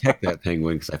will protect that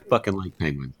penguin because I fucking like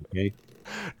penguins, okay?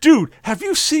 Dude, have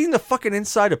you seen the fucking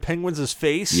inside of penguins'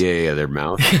 face? Yeah, their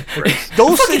mouth.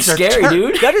 Those fucking things are scary,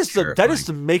 dude. That is the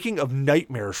Terrifying. making of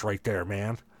nightmares right there,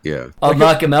 man. Yeah. I'll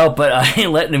knock him out, but I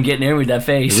ain't letting him get near me with that At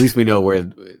face. least we know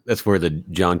that's where the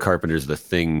John Carpenters The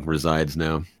Thing resides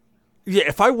now. Yeah,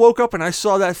 if I woke up and I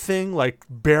saw that thing like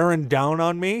bearing down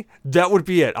on me, that would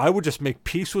be it. I would just make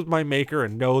peace with my maker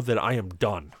and know that I am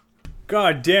done.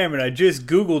 God damn it, I just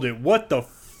Googled it. What the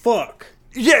fuck?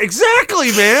 Yeah,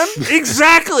 exactly, man.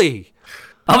 Exactly.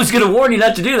 I was going to warn you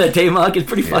not to do that, Damok. It's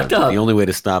pretty fucked up. The only way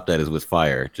to stop that is with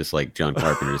fire, just like John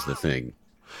Carpenter's The Thing.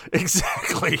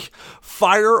 Exactly.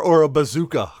 Fire or a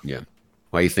bazooka. Yeah.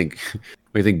 Why do you think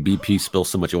BP spills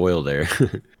so much oil there?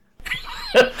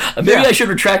 Maybe I should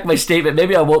retract my statement.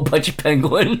 Maybe I won't punch a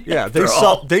penguin. Yeah,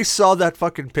 they saw that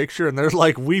fucking picture and they're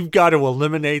like, we've got to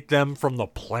eliminate them from the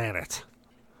planet.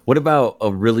 What about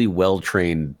a really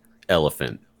well-trained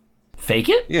elephant? Fake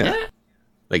it? Yeah.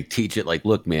 Like, teach it, like,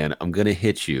 look, man, I'm going to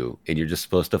hit you, and you're just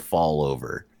supposed to fall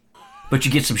over. But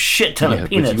you get some shit ton of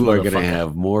peanuts, but you are going to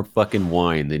have more fucking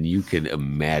wine than you can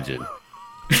imagine.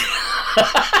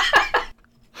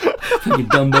 You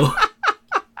Dumbo.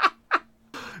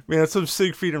 Man, that's some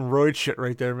Siegfried and Roy shit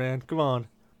right there, man. Come on.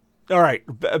 All right,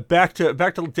 back to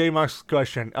Damok's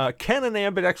question. Can an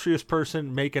ambidextrous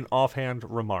person make an offhand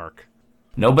remark?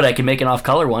 No, but I can make an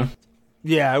off-color one.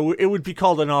 Yeah, it would be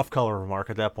called an off-color remark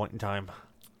at that point in time.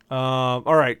 All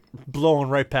right, blowing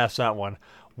right past that one.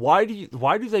 Why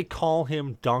do they call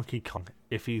him Donkey Kong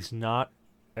if he's not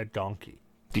a donkey?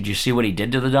 Did you see what he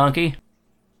did to the donkey?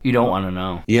 You don't want to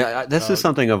know. Yeah, this is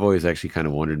something I've always actually kind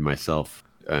of wondered myself.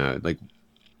 Like,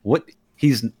 what?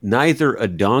 He's neither a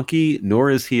donkey nor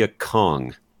is he a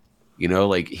Kong. You know,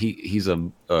 like he's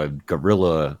a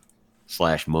gorilla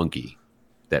 / monkey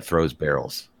that throws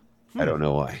barrels. I don't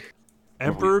know why.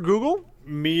 Emperor Google?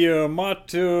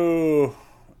 Miyamoto.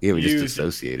 Yeah, we just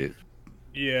associate it.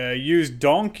 Yeah, used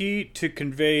donkey to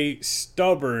convey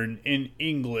stubborn in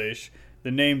English.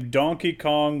 The name Donkey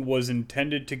Kong was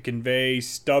intended to convey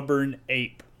stubborn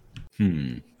ape.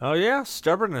 Oh yeah,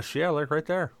 stubbornness. Yeah, like right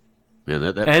there. Yeah,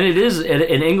 that And it is,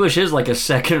 in English is like a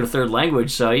second or third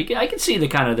language, so I can see the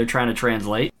kind of they're trying to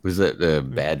translate. was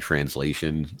that bad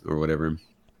translation or whatever.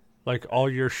 Like all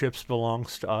your ships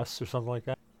belongs to us or something like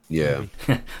that. Yeah.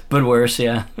 But worse,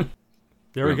 yeah.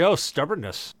 There we go,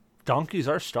 stubbornness. Donkeys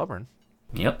are stubborn.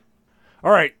 Yep.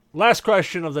 All right, last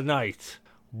question of the night.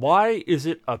 Why is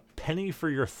it a penny for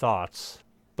your thoughts,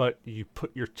 but you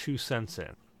put your 2 cents in?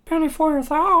 Penny for your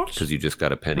thoughts. Because you just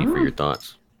got a penny for your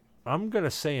thoughts. I'm going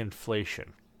to say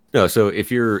inflation. No, so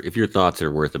if your thoughts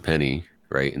are worth a penny,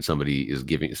 right, and somebody is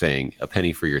saying a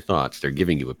penny for your thoughts, they're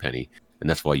giving you a penny, and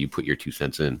that's why you put your 2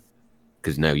 cents in,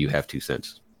 because now you have 2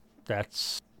 cents.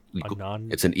 That's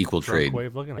It's an equal trade. way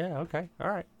of looking at it. Yeah, okay, all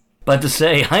right. But to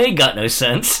say, I ain't got no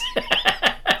sense.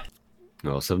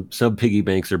 No, some piggy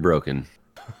banks are broken.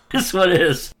 That's what it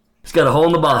is. It's got a hole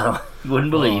in the bottom. You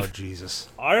wouldn't believe. Oh, Jesus.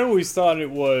 I always thought it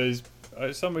was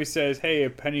somebody says, hey, a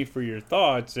penny for your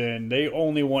thoughts, and they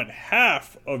only want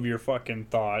half of your fucking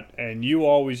thought, and you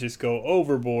always just go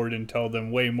overboard and tell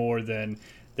them way more than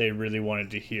they really wanted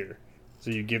to hear.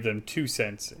 So you give them 2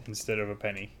 cents instead of a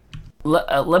penny.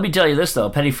 Let me tell you this, though. A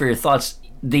penny for your thoughts,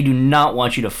 they do not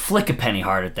want you to flick a penny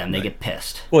hard at them. They get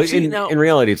pissed. Well, in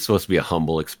reality, it's supposed to be a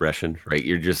humble expression, right?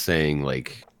 You're just saying,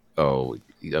 like, oh,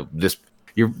 this.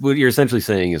 What you're essentially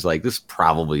saying is, like, this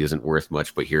probably isn't worth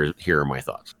much, but here are my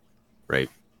thoughts, right?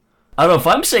 I don't know if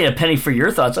I'm saying a penny for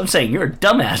your thoughts. I'm saying you're a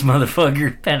dumbass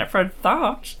motherfucker. Penny for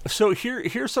thoughts. So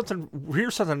here's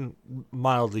something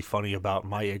mildly funny about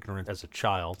my ignorance as a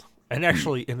child, and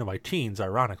actually into my teens,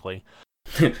 ironically.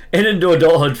 And into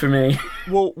adulthood for me.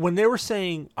 Well, when they were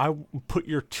saying, I put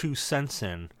your 2 cents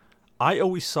in, I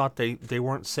always thought they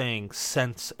weren't saying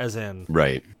cents as in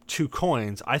right 2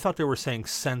 coins. I thought they were saying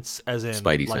cents as in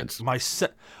Spidey like sense.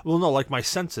 Like my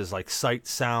senses, like sight,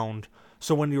 sound.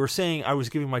 So when you were saying I was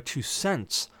giving my 2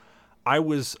 cents, I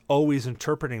was always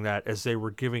interpreting that as they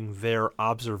were giving their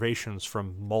observations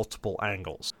from multiple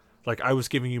angles. Like I was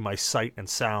giving you my sight and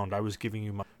sound. I was giving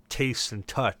you my taste and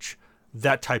touch.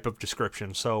 That type of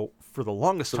description. So for the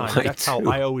longest time, that's how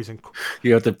I always.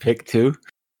 You have to pick 2.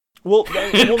 Well,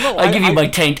 no. I give you my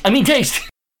taste.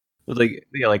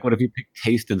 Like what if you pick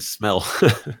taste and smell?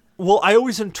 Well, I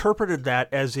always interpreted that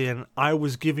as in I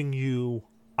was giving you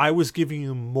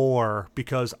more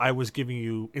because I was giving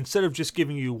you, instead of just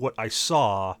giving you what I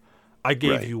saw, I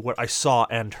gave you what I saw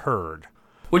and heard,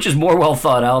 which is more well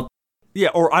thought out. Yeah,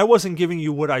 or I wasn't giving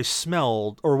you what I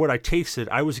smelled or what I tasted.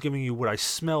 I was giving you what I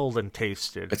smelled and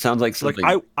tasted. It sounds like something.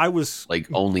 Like I was like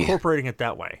only incorporating it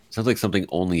that way. Sounds like something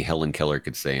only Helen Keller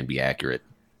could say and be accurate.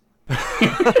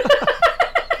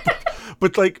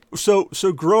 But like so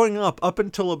growing up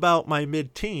until about my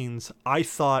mid-teens, I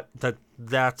thought that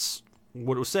that's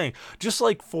what it was saying. Just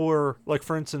like for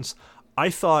instance, I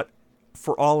thought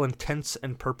for all intents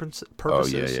and purposes. Oh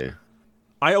yeah.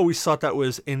 I always thought that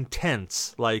was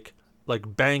intense, like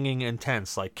banging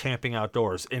intense, like camping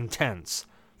outdoors, intense,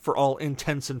 for all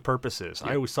intents and purposes.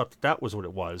 I always thought that was what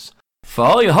it was. For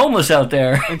all you homeless out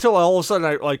there. Until all of a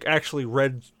sudden I actually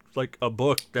read a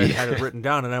book that had it written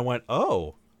down, and I went,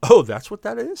 oh, that's what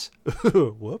that is.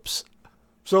 Whoops.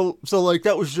 So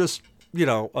that was just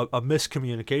a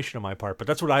miscommunication on my part. But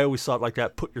that's what I always thought.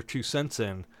 That put your 2 cents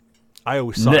in. I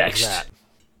always thought it was that.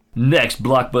 Next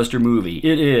blockbuster movie.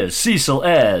 It is Cecil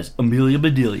as Amelia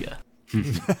Bedelia.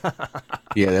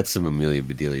 Yeah, that's some Amelia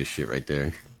Bedelia shit right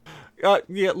there.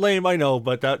 Yeah, lame, I know,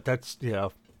 but that's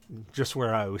just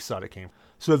where I always thought it came.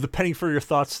 So the penny for your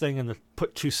thoughts thing and the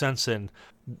put 2 cents in,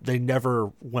 they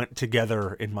never went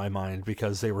together in my mind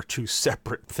because they were 2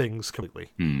 separate things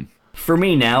completely. For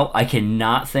me now, I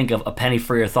cannot think of a penny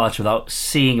for your thoughts without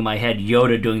seeing in my head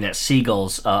Yoda doing that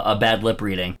Seagulls a bad lip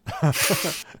reading.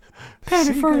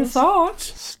 Penny for your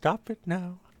thoughts. Stop it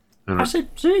now. I said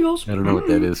Seagulls. I don't know what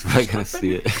that is, but I gotta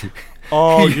see it.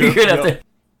 Oh, You're gonna have to...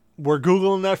 We're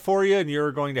Googling that for you, and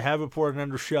you're going to have it for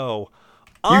another show.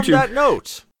 On YouTube. that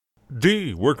note,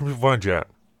 D, where can people find you at?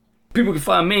 People can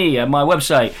find me at my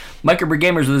website,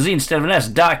 microbrew.gamers with a Z instead of an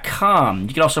S.com.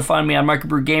 You can also find me on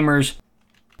Microbrew Gamers,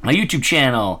 my YouTube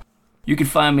channel. You can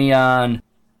find me on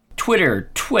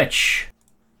Twitter, Twitch,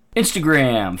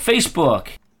 Instagram, Facebook.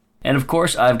 And of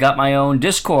course, I've got my own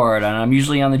Discord, and I'm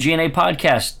usually on the G.N.A.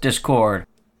 podcast Discord,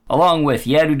 along with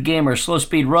Yeah Dude Gamer, Slow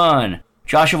Speed Run,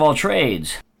 Josh of All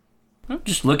Trades.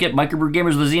 Just look at Microbrew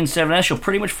Gamers with a Z instead of an S. You'll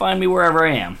pretty much find me wherever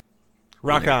I am.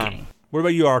 Rock on. What about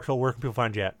you, Article? Where can people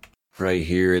find you at? Right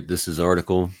here at This Is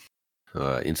Article,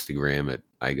 Instagram at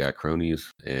I Got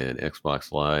Cronies, and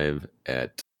Xbox Live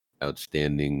at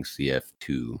Outstanding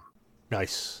CF2.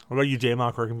 Nice. What about you,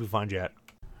 Damok? Where can people find you at?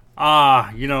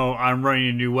 I'm running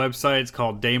a new website. It's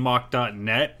called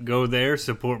Damok.net. Go there,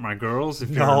 support my girls if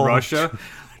you're in Russia.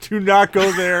 Do not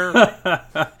go there.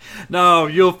 No,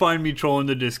 you'll find me trolling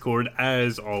the Discord,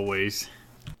 as always.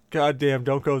 Goddamn,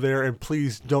 don't go there, and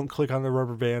please don't click on the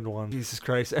rubber band one. Jesus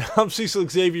Christ. And I'm Cecil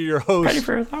Xavier, your host. Ready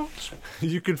for your thoughts?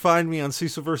 You can find me on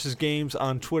Cecil vs. Games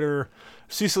on Twitter,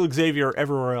 Cecil Xavier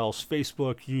everywhere else,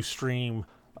 Facebook, Ustream,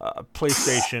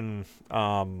 PlayStation,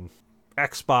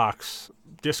 Xbox,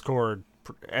 Discord,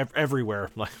 everywhere,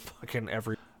 fucking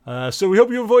every. So we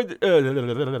hope you enjoyed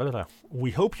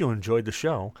the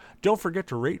show. Don't forget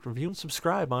to rate, review, and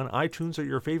subscribe on iTunes or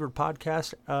your favorite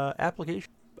podcast application.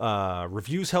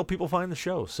 Reviews help people find the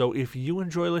show. So if you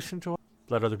enjoy listening to us,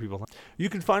 let other people know. You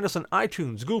can find us on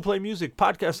iTunes, Google Play Music,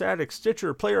 Podcast Addict,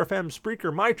 Stitcher, Player FM,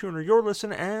 Spreaker, MyTuner, Your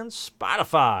Listen, and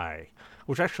Spotify.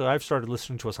 Which actually I've started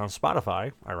listening to us on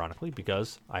Spotify, ironically,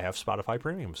 because I have Spotify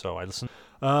Premium. So I listen.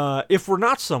 If we're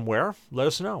not somewhere, let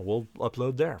us know. We'll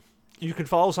upload there. You can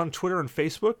follow us on Twitter and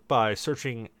Facebook by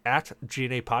searching at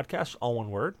G.N.A. Podcast, all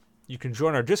one word. You can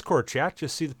join our Discord chat.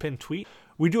 Just see the pinned tweet.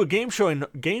 We do a game show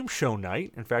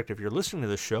night. In fact, if you're listening to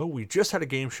this show, we just had a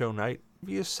game show night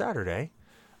via Saturday,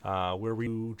 where we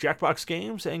do Jackbox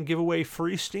games and give away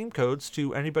free Steam codes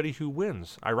to anybody who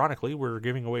wins. Ironically, we're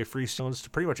giving away free Steam codes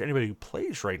to pretty much anybody who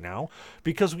plays right now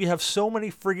because we have so many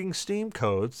frigging Steam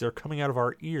codes, they're coming out of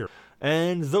our ear.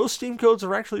 And those Steam codes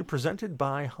are actually presented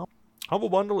by Humble. Humble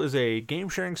Bundle is a game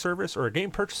sharing service or a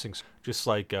game purchasing service, just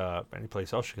like any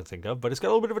place else you can think of, but it's got a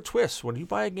little bit of a twist. When you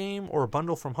buy a game or a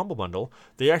bundle from Humble Bundle,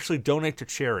 they actually donate to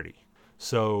charity.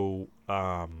 So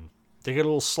they get a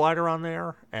little slider on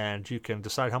there, and you can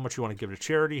decide how much you want to give to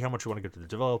charity, how much you want to give to the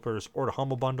developers, or to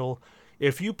Humble Bundle.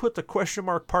 If you put the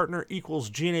partner equals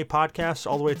G.N.A. podcast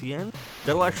all the way at the end,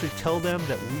 that'll actually tell them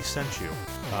that we sent you.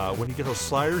 When you get those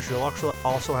sliders, you'll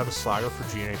also have a slider for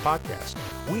G.N.A. podcast.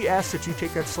 We ask that you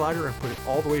take that slider and put it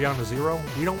all the way down to 0.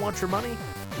 We don't want your money.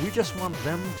 We just want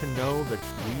them to know that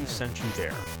we sent you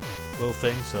there. Little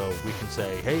thing so we can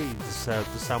say, hey, this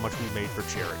is how much we made for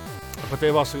charity. But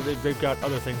they've got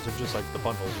other things than just like the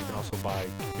bundles. You can also buy,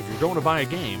 if you're going to buy a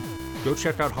game, go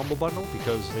check out Humble Bundle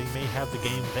because they may have the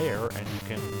game there and you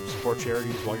can support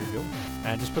charities while you're doing it.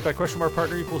 And just put that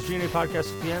partner equals G.N.A.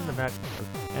 podcast at the end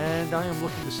and I am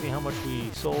looking to see how much we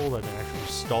sold and then actually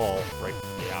stall, right?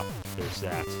 Yeah, there's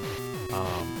that.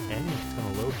 And it's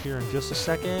going to load here in just a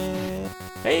second.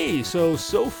 Hey, so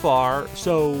far,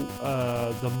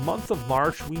 the month of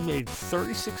March, we made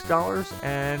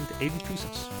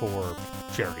 $36.82 for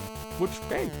charity, which,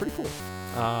 hey, pretty cool.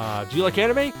 Do you like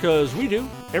anime? Because we do.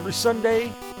 Every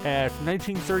Sunday at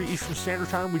 19:30 Eastern Standard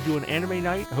Time, we do an anime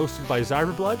night hosted by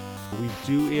Zyberblood. We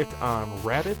do it on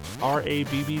Rabbit,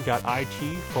 rabb.it/G.N.A.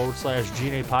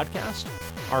 podcast.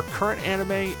 Our current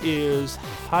anime is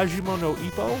Hajime no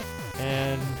Ippo,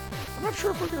 and I'm not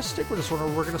sure if we're going to stick with this one or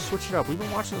we're going to switch it up. We've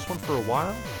been watching this one for a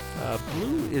while.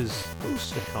 Blue is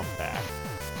supposed to come back,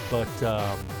 but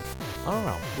I don't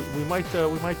know. We might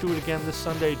do it again this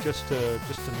Sunday just to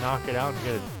knock it out and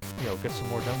get some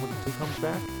more done when Blue comes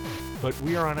back. but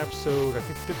we are on episode, I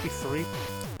think, 53.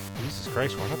 Jesus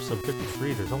Christ, we're on episode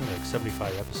 53. There's only like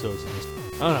 75 episodes in this.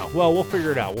 I don't know. Well, we'll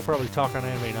figure it out. We'll probably talk on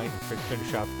Anime Night and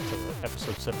finish up to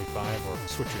episode 75 or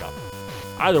switch it up.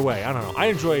 Either way, I don't know. I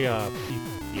enjoy, yeah,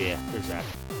 there's that.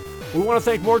 We want to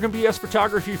thank Morgan BS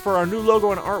Photography for our new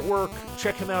logo and artwork.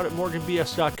 Check him out at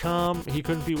morganbs.com. He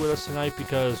couldn't be with us tonight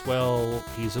because, well,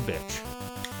 he's a bitch.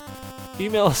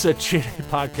 Email us at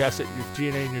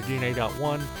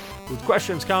GNApodcast@yourGNA.1 with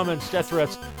questions, comments, death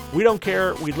threats. We don't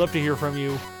care. We'd love to hear from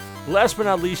you. Last but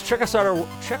not least, check us out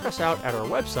at our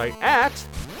website at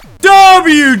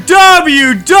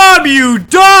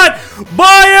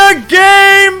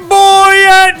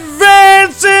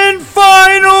www.buyagameboyadvance in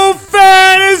Final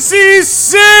Fantasy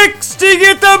VI to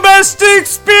get the best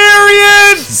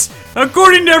experience,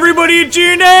 according to everybody at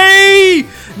G.N.A.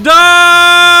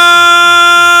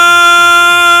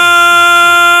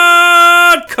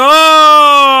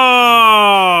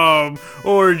 .com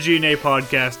or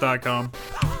GNApodcast.com.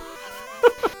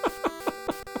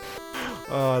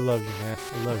 Oh, I love you, man.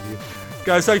 I love you.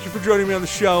 Guys, thank you for joining me on the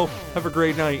show. Have a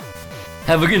great night.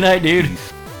 Have a good night, dude.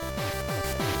 Peace.